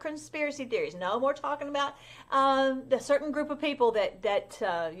talking about conspiracy theories. No more talking about the certain group of people that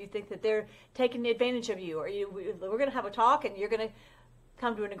you think that they're taking advantage of you. Or we're going to have a talk, and you're going to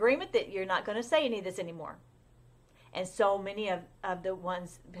come to an agreement that you're not going to say any of this anymore. And so many of the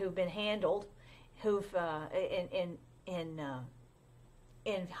ones who've been handled, who've in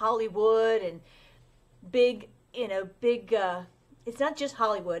Hollywood and big. It's not just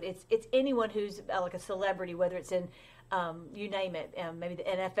Hollywood. It's anyone who's like a celebrity, whether it's in you name it, maybe the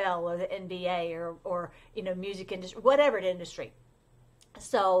NFL or the NBA or music industry, whatever industry.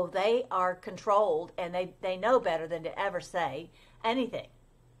 So they are controlled, and they know better than to ever say anything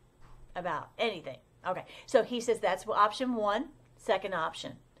about anything. Okay, so he says that's option one. Second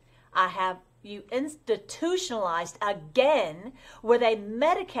option, I have you institutionalized again, where they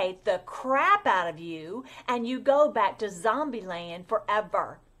medicate the crap out of you and you go back to zombie land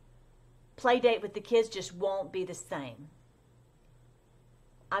forever. Play date with the kids just won't be the same.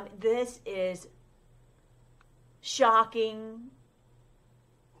 This is shocking.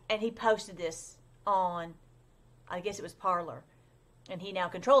 And he posted this on, I guess it was Parler. And he now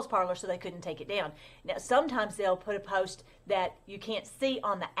controls Parler, so they couldn't take it down. Now, sometimes they'll put a post that you can't see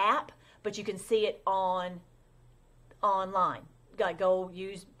on the app, but you can see it online. Like go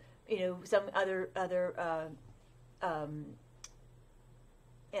use, some other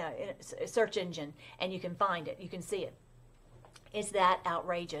search engine, and you can find it. You can see it. Is that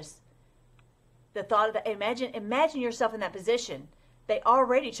outrageous? The thought of that. Imagine yourself in that position. They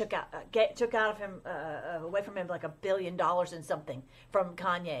already took out of him, away from him like $1 billion and something from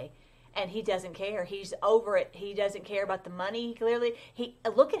Kanye, and he doesn't care. He's over it. He doesn't care about the money. Clearly,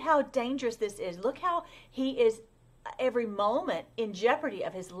 look at how dangerous this is. Look how he is every moment in jeopardy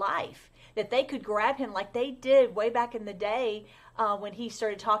of his life. That they could grab him like they did way back in the day when he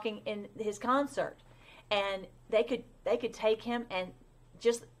started talking in his concert, and they could take him and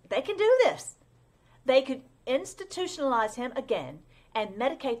they can do this. They could institutionalize him again and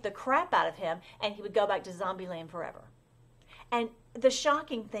medicate the crap out of him, and he would go back to zombie land forever. And the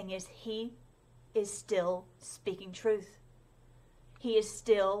shocking thing is he is still speaking truth. He is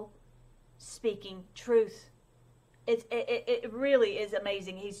still speaking truth. It really is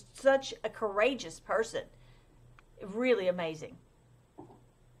amazing. He's such a courageous person. Really amazing.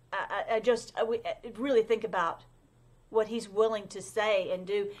 I really think about what he's willing to say and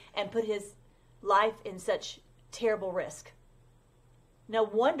do and put his life in such terrible risk. No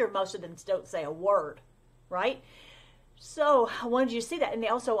wonder most of them don't say a word, right? So I wanted you to see that. And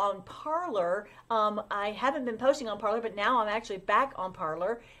also on Parler, I haven't been posting on Parler, but now I'm actually back on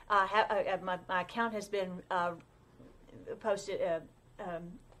Parler. My account has been posted,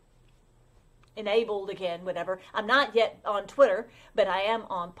 enabled again, whatever. I'm not yet on Twitter, but I am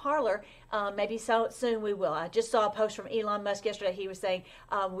on Parler. Maybe soon we will. I just saw a post from Elon Musk yesterday. He was saying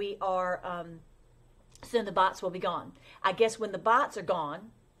we are, soon the bots will be gone. I guess when the bots are gone,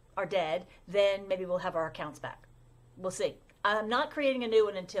 are dead, then maybe we'll have our accounts back. We'll see. I'm not creating a new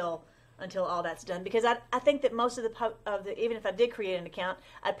one until all that's done, because I think that most of the even if I did create an account,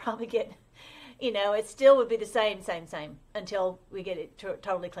 I'd probably get, it still would be the same until we get it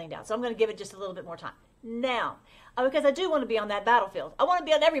totally cleaned out. So I'm going to give it just a little bit more time. Now, because I do want to be on that battlefield. I want to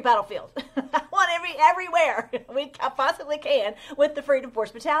be on every battlefield. I want everywhere we possibly can with the Freedom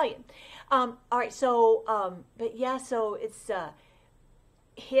Force Battalion. All right, so, but yeah, so it's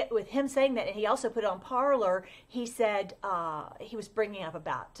hit with him saying that, and he also put it on Parler. He said he was bringing up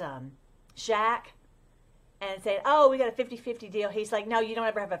about Shaq and saying, oh, we got a 50-50 deal. He's like, no, you don't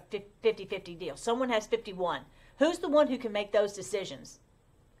ever have a 50-50 deal. Someone has 51. Who's the one who can make those decisions?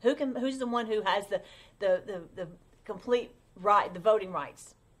 Who's the one who has the complete right, the voting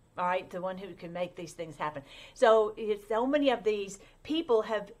rights? All right, the one who can make these things happen. So many of these people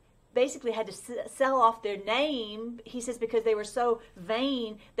have basically had to sell off their name, he says, because they were so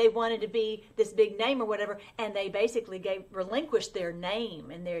vain, they wanted to be this big name or whatever, and they basically relinquished their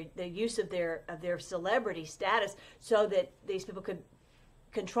name and the use of their celebrity status so that these people could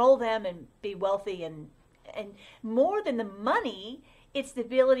control them and be wealthy. And more than the money, it's the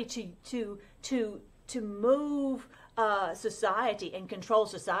ability to move society and control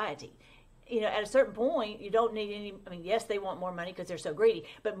society. At a certain point, you don't need any. I mean, yes, they want more money because they're so greedy,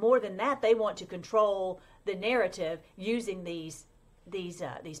 but more than that, they want to control the narrative using these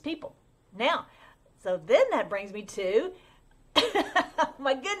people. Now, so then that brings me to, oh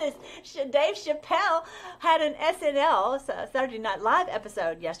my goodness, Dave Chappelle had an SNL Saturday Night Live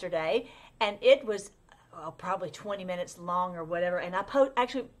episode yesterday, and it was probably 20 minutes long or whatever, and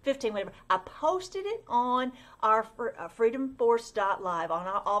actually 15, whatever. I posted it on our freedomforce.live on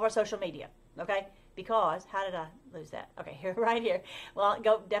all of our social media. Okay, because how did I lose that? Okay, right here. Well,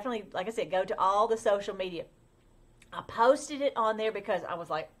 definitely, like I said, go to all the social media. I posted it on there because I was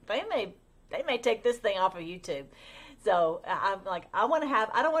like, they may take this thing off of YouTube. So I'm like, I don't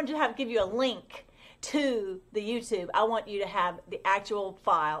want to give you a link to the YouTube. I want you to have the actual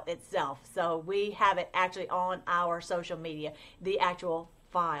file itself. So we have it actually on our social media, the actual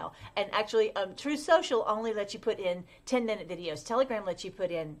file. And actually, True Social only lets you put in 10-minute videos. Telegram lets you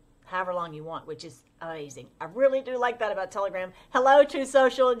put in however long you want, which is amazing. I really do like that about Telegram. Hello, True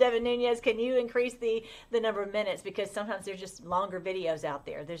Social and Devin Nunez. Can you increase the number of minutes? Because sometimes there's just longer videos out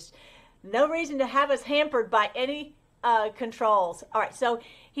there. There's no reason to have us hampered by any controls. All right, so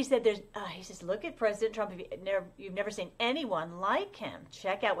he said he says, look at President Trump. You've never seen anyone like him.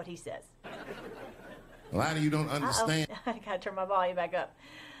 Check out what he says. A lot of you don't understand. I gotta turn my volume back up.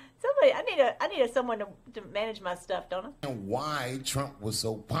 Somebody, I need someone to manage my stuff, don't I? And why Trump was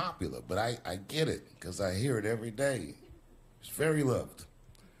so popular, but I get it because I hear it every day. He's very loved.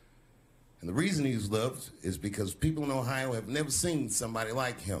 And the reason he's loved is because people in Ohio have never seen somebody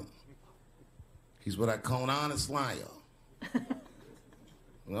like him. He's what I call an honest liar.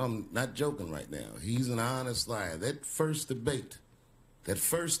 Well, I'm not joking right now. He's an honest liar. That first debate,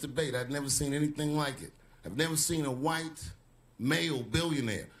 I'd never seen anything like it. I've never seen a white male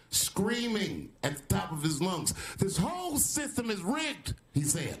billionaire screaming at the top of his lungs, "This whole system is rigged," he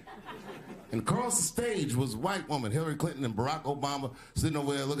said. And across the stage was a white woman, Hillary Clinton and Barack Obama, sitting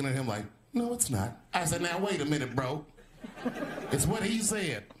over there looking at him like, "No, it's not." I said, "Now, wait a minute, bro. It's what he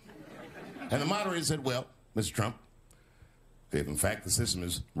said." And the moderator said, "Well, Mr. Trump, if in fact the system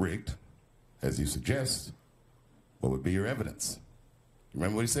is rigged, as you suggest, what would be your evidence?" You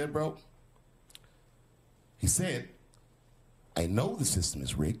remember what he said, bro? He said, "I know the system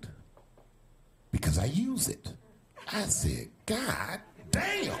is rigged because I use it." I said, "God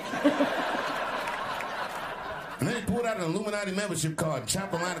damn." And then he pulled out an Illuminati membership card,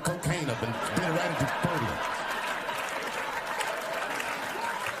 chopped a line of cocaine up, and did it right into the podium.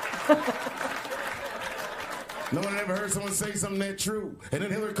 No one ever heard someone say something that true. And then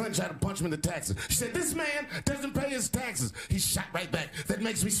Hillary Clinton tried to punch him in the taxes. She said, "This man doesn't pay his taxes." He shot right back. "That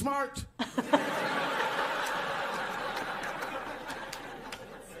makes me smart."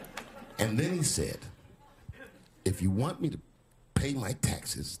 And then he said, "If you want me to pay my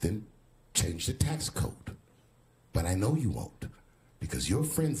taxes, then change the tax code. But I know you won't, because your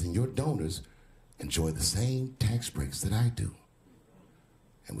friends and your donors enjoy the same tax breaks that I do.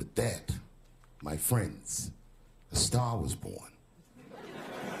 And with that, my friends, a star was born.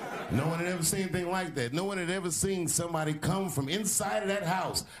 No one had ever seen anything like that. No one had ever seen somebody come from inside of that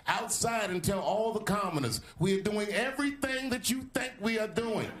house, outside, and tell all the commoners, we are doing everything that you think we are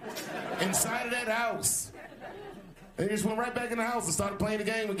doing inside of that house. And they just went right back in the house and started playing the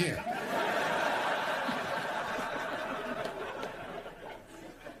game again.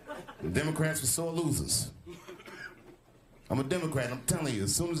 The Democrats were sore losers. I'm a Democrat, and I'm telling you,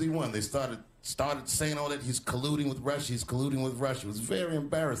 as soon as he won, they started saying all that he's colluding with Russia, he's colluding with Russia. It was very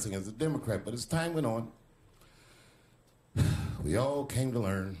embarrassing as a Democrat, but as time went on, we all came to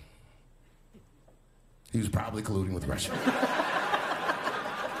learn he was probably colluding with Russia.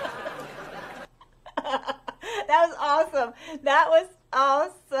 That was awesome. That was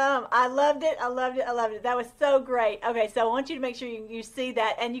awesome. I loved it. I loved it. I loved it. That was so great. Okay, so I want you to make sure you see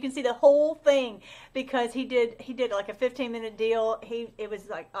that, and you can see the whole thing, because he did like a 15-minute deal. It was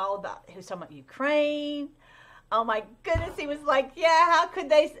like all about, he was talking about Ukraine. Oh my goodness, he was like, yeah,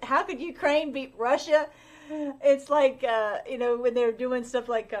 how could Ukraine beat Russia? It's like when they're doing stuff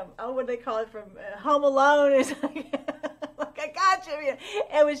like what do they call it from Home Alone? It's like I got you.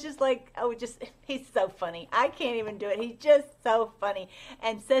 It was just like, he's so funny. I can't even do it. He's just so funny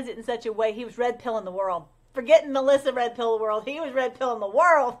and says it in such a way. He was red pill in the world. Forgetting Melissa red pill in the world. He was red pill in the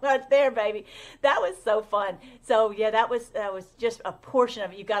world right there, baby. That was so fun. So yeah, that was just a portion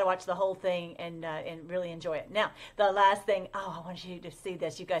of it. You got to watch the whole thing and really enjoy it. Now, the last thing. I want you to see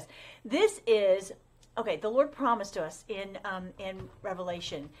this, you guys. This is. Okay, the Lord promised to us in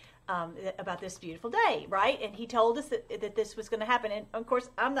Revelation about this beautiful day, right? And he told us that this was going to happen. And, of course,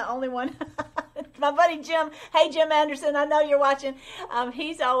 I'm the only one. My buddy Jim, hey, Jim Anderson, I know you're watching.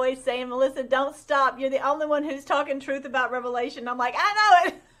 He's always saying, Melissa, don't stop. You're the only one who's talking truth about Revelation. I'm like, I know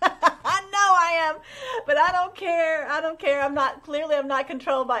it. I know I am, but I don't care. I don't care. I'm not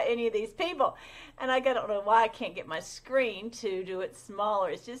controlled by any of these people. And I don't know why I can't get my screen to do it smaller.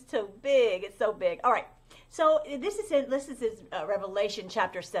 It's just so big. It's so big. All right. So this is Revelation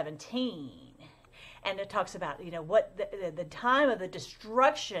chapter 17. And it talks about, what the time of the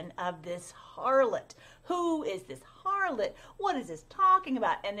destruction of this harlot. Who is this harlot? What is this talking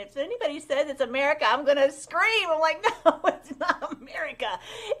about? And if anybody says it's America, I'm going to scream. I'm like, no, it's not America.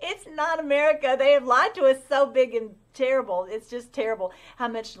 It's not America. They have lied to us so big and terrible. It's just terrible how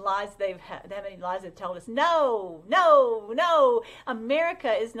many lies they've told us. No.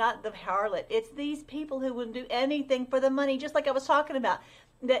 America is not the harlot. It's these people who will do anything for the money, just like I was talking about.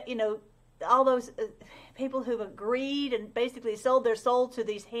 That, all those people who've agreed and basically sold their soul to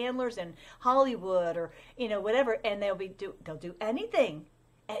these handlers in Hollywood or whatever, and they'll do anything.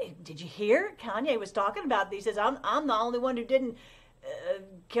 Did you hear? Kanye was talking about. He says, "I'm the only one who didn't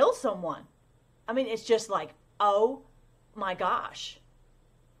kill someone." I mean, it's just like, oh my gosh.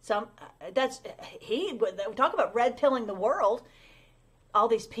 We talk about red pilling the world. All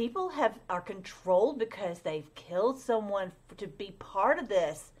these people are controlled because they've killed someone to be part of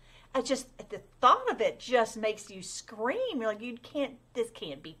this. The thought of it just makes you scream. You're like, this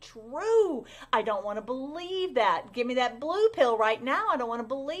can't be true. I don't want to believe that. Give me that blue pill right now. I don't want to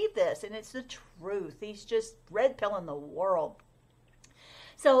believe this. And it's the truth. He's just red pilling the world.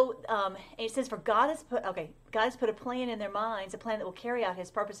 So it says, God has put a plan in their minds, a plan that will carry out his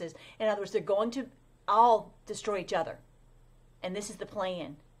purposes. In other words, they're going to all destroy each other. And this is the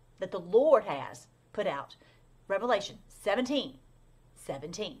plan that the Lord has put out. Revelation 17.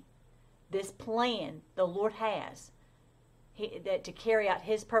 This plan the Lord has to carry out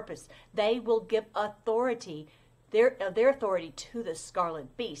his purpose. They will give authority, their authority to the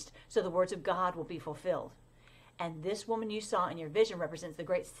scarlet beast, so the words of God will be fulfilled. And this woman you saw in your vision represents the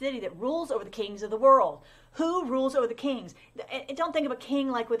great city that rules over the kings of the world. Who rules over the kings? And don't think of a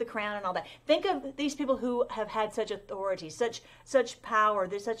king like with a crown and all that. Think of these people who have had such authority, such power,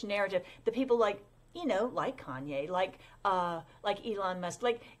 there's such narrative. The people like Kanye, like Elon Musk,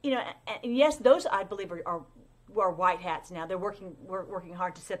 and yes, those I believe are white hats now. They're working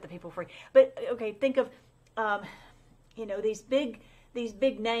hard to set the people free. But okay, think of these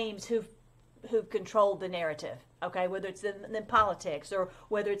big names who've controlled the narrative. Okay, whether it's in politics or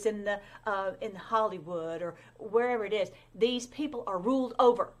whether it's in Hollywood or wherever it is, these people are ruled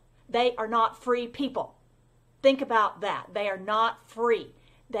over. They are not free people. Think about that. They are not free.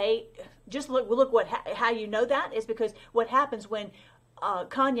 They just look how you know that is because what happens when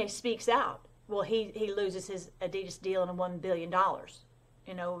Kanye speaks out. Well, he loses his Adidas deal and $1 billion.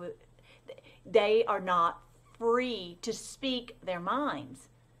 They are not free to speak their minds.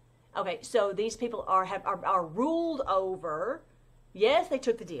 Okay, so these people are ruled over Yes, they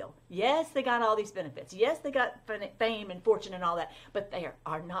took the deal. Yes, they got all these benefits. Yes, they got fame and fortune and all that, but they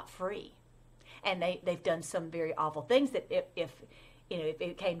are not free. And they've done some very awful things that if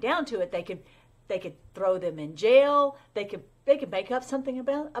it came down to it, they could throw them in jail. They could make up something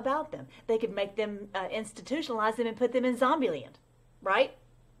about them. They could make them institutionalize them and put them in Zombieland, right?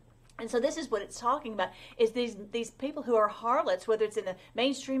 And so this is what it's talking about, is these people who are harlots, whether it's in the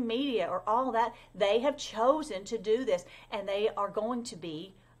mainstream media or all that, they have chosen to do this, and they are going to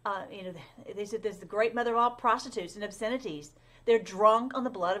be, there's the great mother of all prostitutes and obscenities. They're drunk on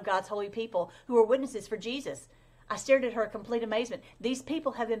the blood of God's holy people who are witnesses for Jesus. I stared at her in complete amazement. These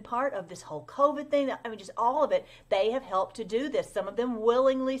people have been part of this whole COVID thing. I mean, just all of it. They have helped to do this. Some of them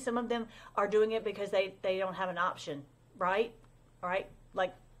willingly. Some of them are doing it because they don't have an option, right? All right?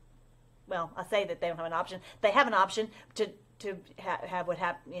 Like, well, I say that they don't have an option. They have an option to have what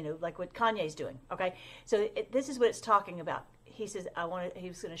happened, like what Kanye's doing, okay? So this is what it's talking about. He says, he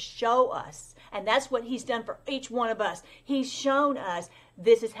was going to show us, and that's what he's done for each one of us. He's shown us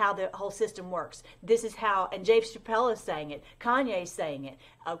this is how the whole system works. This is how, and James Chappelle is saying it, Kanye's saying it,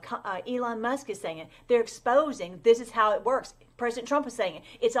 Elon Musk is saying it. They're exposing this is how it works. President Trump is saying it.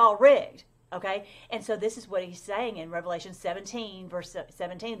 It's all rigged. Okay, and so this is what he's saying in Revelation 17, verse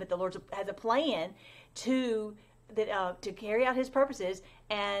 17, that the Lord has a plan to carry out his purposes,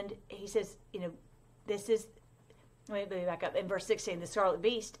 and he says, this is, let me back up, in verse 16, the scarlet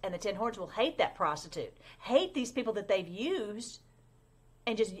beast and the 10 horns will hate that prostitute, hate these people that they've used,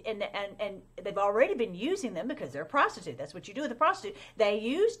 and they've already been using them because they're a prostitute. That's what you do with a prostitute. They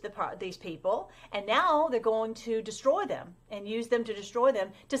used these people, and now they're going to destroy them and use them to destroy them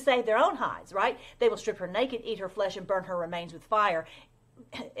to save their own hides, right? They will strip her naked, eat her flesh, and burn her remains with fire.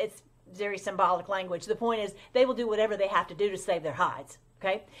 It's very symbolic language. The point is they will do whatever they have to do to save their hides.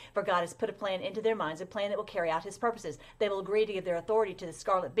 Okay? For God has put a plan into their minds, a plan that will carry out his purposes. They will agree to give their authority to the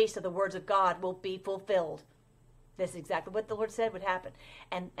scarlet beast, so the words of God will be fulfilled. This is exactly what the Lord said would happen.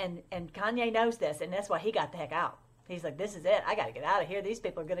 And Kanye knows this, and that's why he got the heck out. He's like, this is it. I got to get out of here. These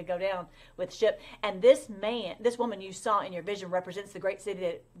people are going to go down with the ship. And this woman you saw in your vision represents the great city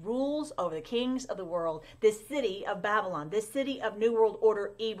that rules over the kings of the world. This city of Babylon, this city of New World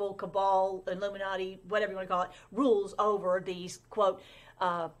Order, evil, cabal, Illuminati, whatever you want to call it, rules over these, quote,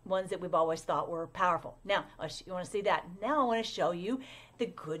 ones that we've always thought were powerful. Now, you want to see that? Now I want to show you the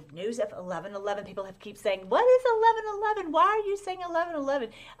good news of 11:11. People have to keep saying, what is 11:11? Why are you saying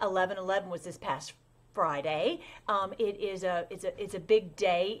 11:11? 11:11 was this past Friday. It's a big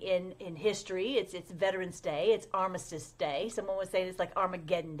day in history. It's Veterans Day. It's Armistice Day. Someone would say it's like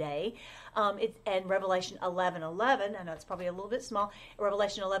Armageddon Day. And Revelation 11:11. I know it's probably a little bit small.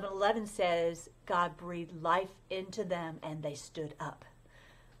 Revelation 11:11 says God breathed life into them and they stood up.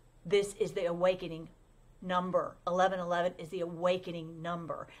 This is the awakening number. 11:11 is the awakening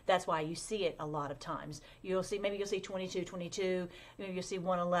number. That's why you see it a lot of times. Maybe you'll see 22:22, maybe you'll see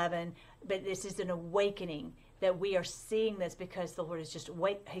 1:11, but this is an awakening that we are seeing this because the Lord is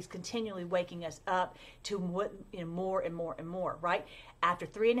he's continually waking us up to more and more and more, right? After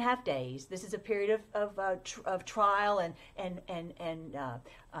 3.5 days, this is a period of trial and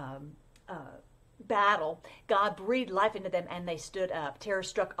battle. God breathed life into them and they stood up. Terror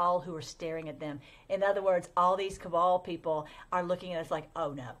struck all who were staring at them. In other words, all these cabal people are looking at us like,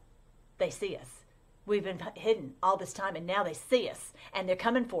 oh no, they see us. We've been hidden all this time and now they see us and they're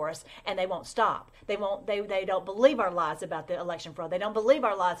coming for us and they won't stop. They don't believe our lies about the election fraud. They don't believe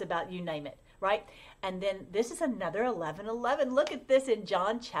our lies about you name it, right? And then this is another 11:11. Look at this in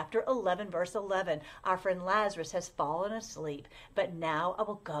John chapter 11, verse 11. Our friend Lazarus has fallen asleep, but now I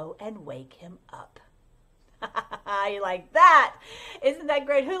will go and wake him up. You like that? Isn't that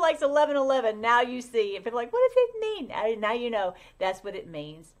great? Who likes 11:11? Now you see. If people are like, what does it mean? Now you know that's what it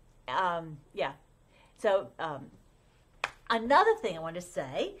means. Yeah. So another thing I want to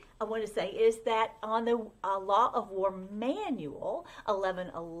say is that on the Law of War Manual,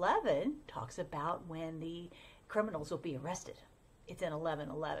 11:11 talks about when the criminals will be arrested. It's in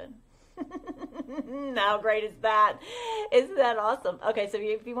 11:11. How great is that? Isn't that awesome? Okay, so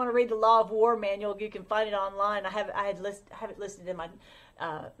if you want to read the Law of War Manual, you can find it online. I have it listed in my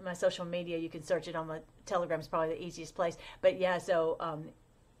social media. You can search it on my Telegram. It's probably the easiest place. But yeah, so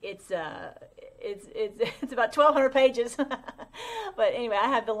it's about 1,200 pages. But anyway, I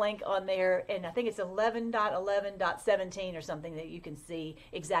have the link on there, and I think it's 11.11.17 or something that you can see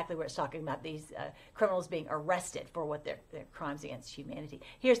exactly where it's talking about these criminals being arrested for what their crimes against humanity.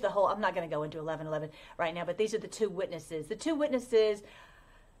 Here's the whole, I'm not going to go into 11:11 right now, but these are the two witnesses. The two witnesses,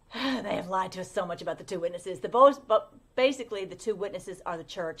 they have lied to us so much about the two witnesses. But basically, the two witnesses are the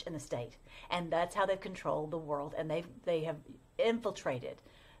church and the state, and that's how they've controlled the world. And they have infiltrated.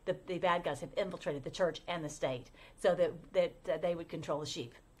 The bad guys have infiltrated the church and the state so that they would control the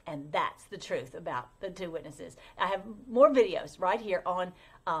sheep. And that's the truth about the two witnesses. I have more videos right here on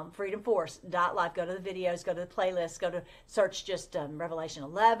freedomforce.life. Go to the videos, go to the playlist, go to search just Revelation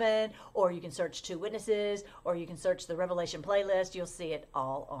 11, or you can search two witnesses, or you can search the Revelation playlist. You'll see it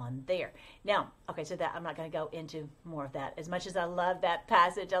all on there. Now, okay, so that I'm not going to go into more of that. As much as I love that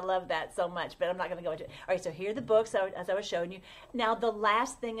passage, I love that so much, but I'm not going to go into it. All right, so here are the books as I was showing you. Now, the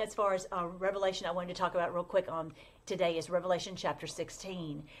last thing as far as Revelation I wanted to talk about real quick on today is Revelation chapter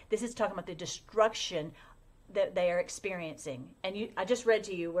 16. This is talking about the destruction that they are experiencing, and I just read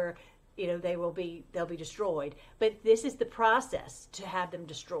to you where they'll be destroyed. But this is the process to have them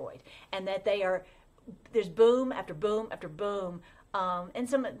destroyed, and that there's boom after boom after boom, and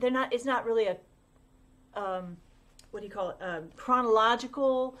they're not. It's not really a what do you call it?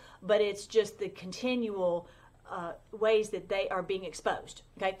 Chronological, but it's just the continual ways that they are being exposed.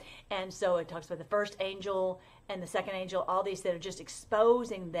 Okay, and so it talks about the first angel and the second angel, all these that are just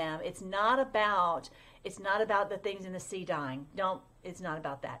exposing them. It's not about the things in the sea dying. It's not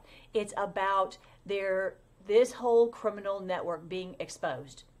about that. It's about this whole criminal network being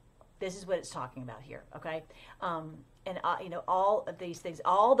exposed. This is what it's talking about here. Okay, and all of these things,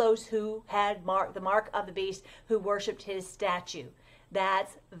 all those who had the mark of the beast, who worshipped his statue.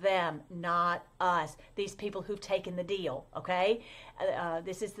 That's them, not us. These people who've taken the deal, okay?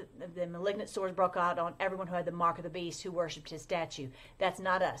 This is the malignant sores broke out on everyone who had the mark of the beast, who worshipped his statue. That's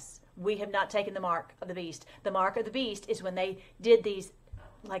not us. We have not taken the mark of the beast. The mark of the beast is when they did these,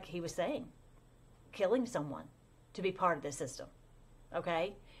 like he was saying, killing someone to be part of the system,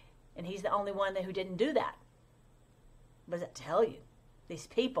 okay? And he's the only one who didn't do that. What does that tell you? These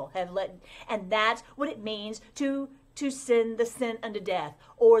people have and that's what it means to sin the sin unto death,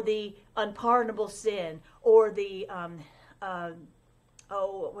 or the unpardonable sin, or the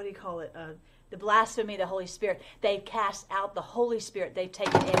what do you call it? The blasphemy of the Holy Spirit. They've cast out the Holy Spirit. They've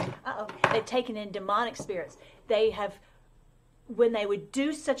taken in demonic spirits. They have, when they would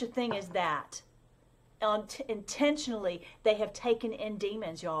do such a thing as that, intentionally, they have taken in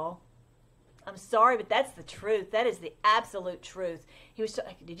demons, y'all. I'm sorry, but that's the truth. That is the absolute truth.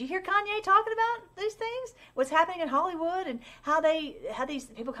 Did you hear Kanye talking about these things? What's happening in Hollywood, and how these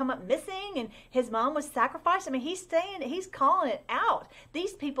people come up missing, and his mom was sacrificed? I mean, he's calling it out.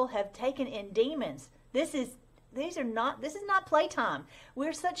 These people have taken in demons. This is not playtime.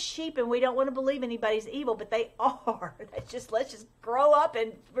 We're such sheep, and we don't want to believe anybody's evil, but they are. Let's just grow up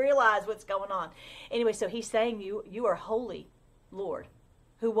and realize what's going on. Anyway, so he's saying you are holy, Lord,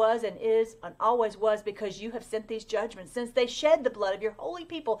 who was and is and always was, because you have sent these judgments, since they shed the blood of your holy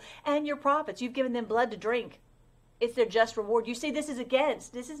people and your prophets. You've given them blood to drink. It's their just reward. You see, this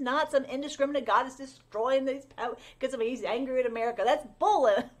is not some indiscriminate God is destroying these because he's angry at America. That's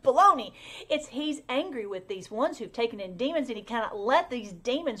baloney. He's angry with these ones who've taken in demons, and he cannot let these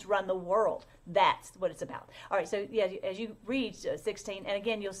demons run the world. That's what it's about. All right, so yeah, as you read 16, and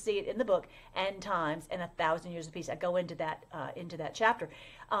again, you'll see it in the book, End Times and 1,000 Years of Peace. I go into that chapter,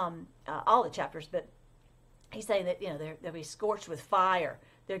 all the chapters, but he's saying that they'll be scorched with fire.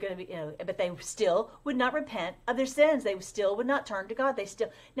 They're going to be, but they still would not repent of their sins. They still would not turn to God.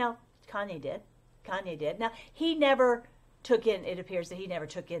 Now, Kanye did. Now, he never took in, it appears that he never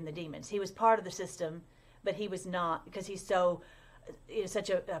took in the demons. He was part of the system, but he was not, because he's such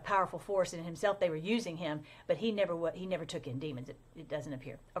a powerful force in himself. They were using him, but he never took in demons. It doesn't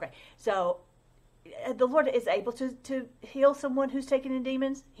appear. Okay, so the Lord is able to heal someone who's taken in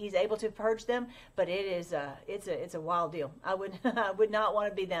demons. He's able to purge them, but it's a wild deal. I would not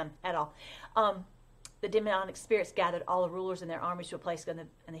want to be them at all. The demonic spirits gathered all the rulers and their armies to a place in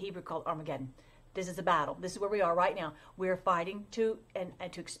the Hebrew called Armageddon. This is a battle. This is where we are right now. We're fighting to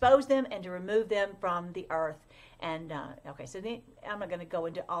expose them and to remove them from the earth. And okay, so I'm not going to go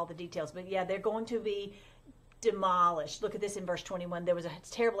into all the details, but yeah, they're going to be demolished. Look at this in verse 21. There was a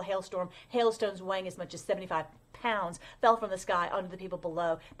terrible hailstorm. Hailstones weighing as much as 75 pounds fell from the sky onto the people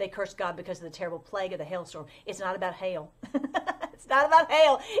below. They cursed God because of the terrible plague of the hailstorm. It's not about hail. It's not about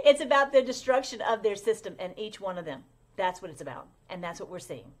hail. It's about the destruction of their system, and each one of them. That's what it's about, and that's what we're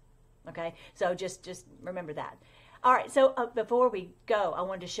seeing. Okay, so just remember that. All right, so before we go, I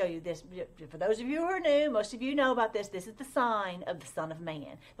wanted to show you this. For those of you who are new, most of you know about this. This is the sign of the Son of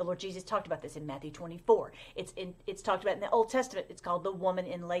Man. The Lord Jesus talked about this in Matthew 24. It's talked about in the Old Testament. It's called the woman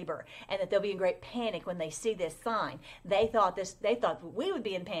in labor, and that they'll be in great panic when they see this sign. They thought we would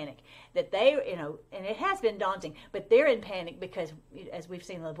be in panic, that they, and it has been daunting, but they're in panic because, as we've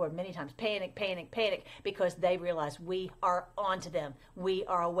seen on the board many times, panic, because they realize we are onto them. We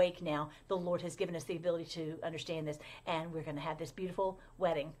are awake now. The Lord has given us the ability to understand this. this, and we're going to have this beautiful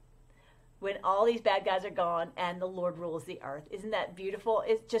wedding when all these bad guys are gone and the Lord rules the earth. Isn't that beautiful?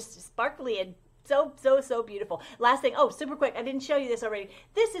 It's just sparkly and so beautiful. Last thing, super quick, I didn't show you this already.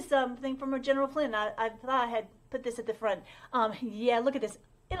 This is something from General Flynn. I thought I had put this at the front. Look at this.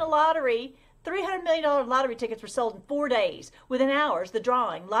 In a lottery, $300 million lottery tickets were sold in 4 days. Within hours, the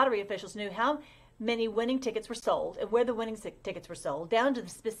drawing, lottery officials knew how many winning tickets were sold and where the winning tickets were sold, down to the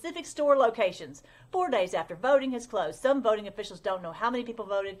specific store locations. 4 days after voting has closed, some voting officials don't know how many people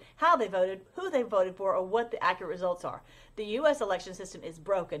voted, how they voted, who they voted for, or what the accurate results are. The U.S. election system is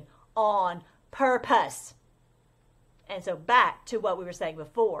broken on purpose. And so back to what we were saying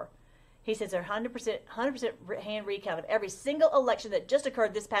before. He says they're 100% hand recount of every single election that just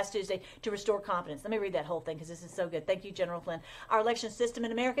occurred this past Tuesday to restore confidence. Let me read that whole thing because this is so good. Thank you, General Flynn. Our election system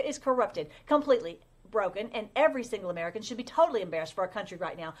in America is corrupted, completely broken, and every single American should be totally embarrassed for our country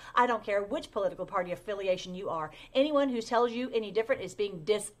right now. I don't care which political party affiliation you are. Anyone who tells you any different is being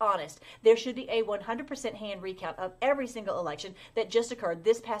dishonest. There should be a 100% hand recount of every single election that just occurred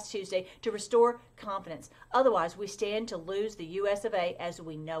this past Tuesday to restore confidence. Otherwise, we stand to lose the U.S. of A. as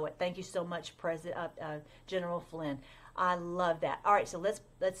we know it. Thank you so much, General Flynn. I love that. All right, so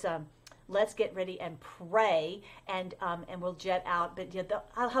let's get ready and pray, and we'll jet out. But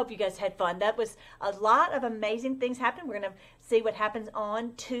I hope you guys had fun. That was a lot of amazing things happened. We're going to see what happens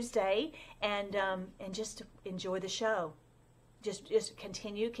on Tuesday, and just enjoy the show. Just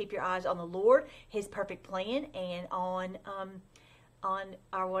continue. Keep your eyes on the Lord, His perfect plan, and on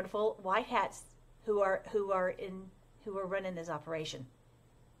our wonderful white hats who are running this operation.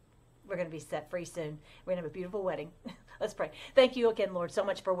 We're going to be set free soon. We're going to have a beautiful wedding. Let's pray. Thank you again, Lord, so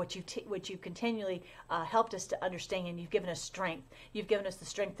much for what you continually helped us to understand. You've given us strength. You've given us the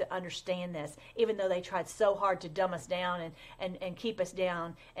strength to understand this, even though they tried so hard to dumb us down and keep us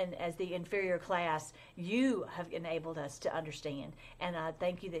down. And as the inferior class, you have enabled us to understand. And I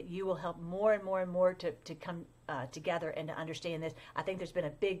thank you that you will help more and more and more to come together and to understand this. I think there's been a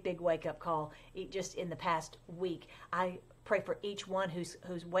big wake-up call just in the past week. I pray for each one who's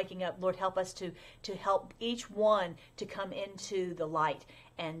waking up. Lord, help us to help each one to come into the light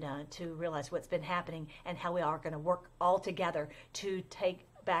and to realize what's been happening and how we are going to work all together to take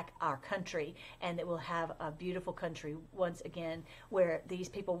back our country, and that we'll have a beautiful country once again where these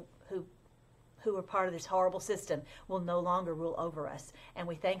people who are part of this horrible system will no longer rule over us. And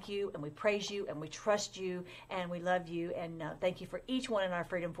we thank you, and we praise you, and we trust you, and we love you, and thank you for each one in our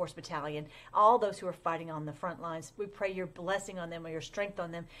Freedom Force Battalion, all those who are fighting on the front lines. We pray your blessing on them, or your strength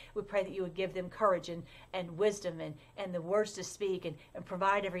on them. We pray that you would give them courage and wisdom and the words to speak, and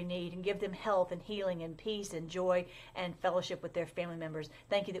provide every need, and give them health and healing and peace and joy and fellowship with their family members.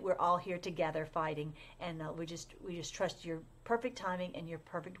 Thank you that we're all here together fighting, and we just trust your perfect timing and your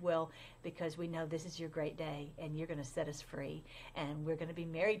perfect will, because we know this is your great day and you're going to set us free, and we're going to be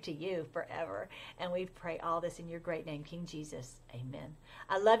married to you forever. And we pray all this in your great name, King Jesus. Amen.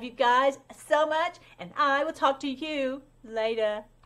 I love you guys so much, and I will talk to you later.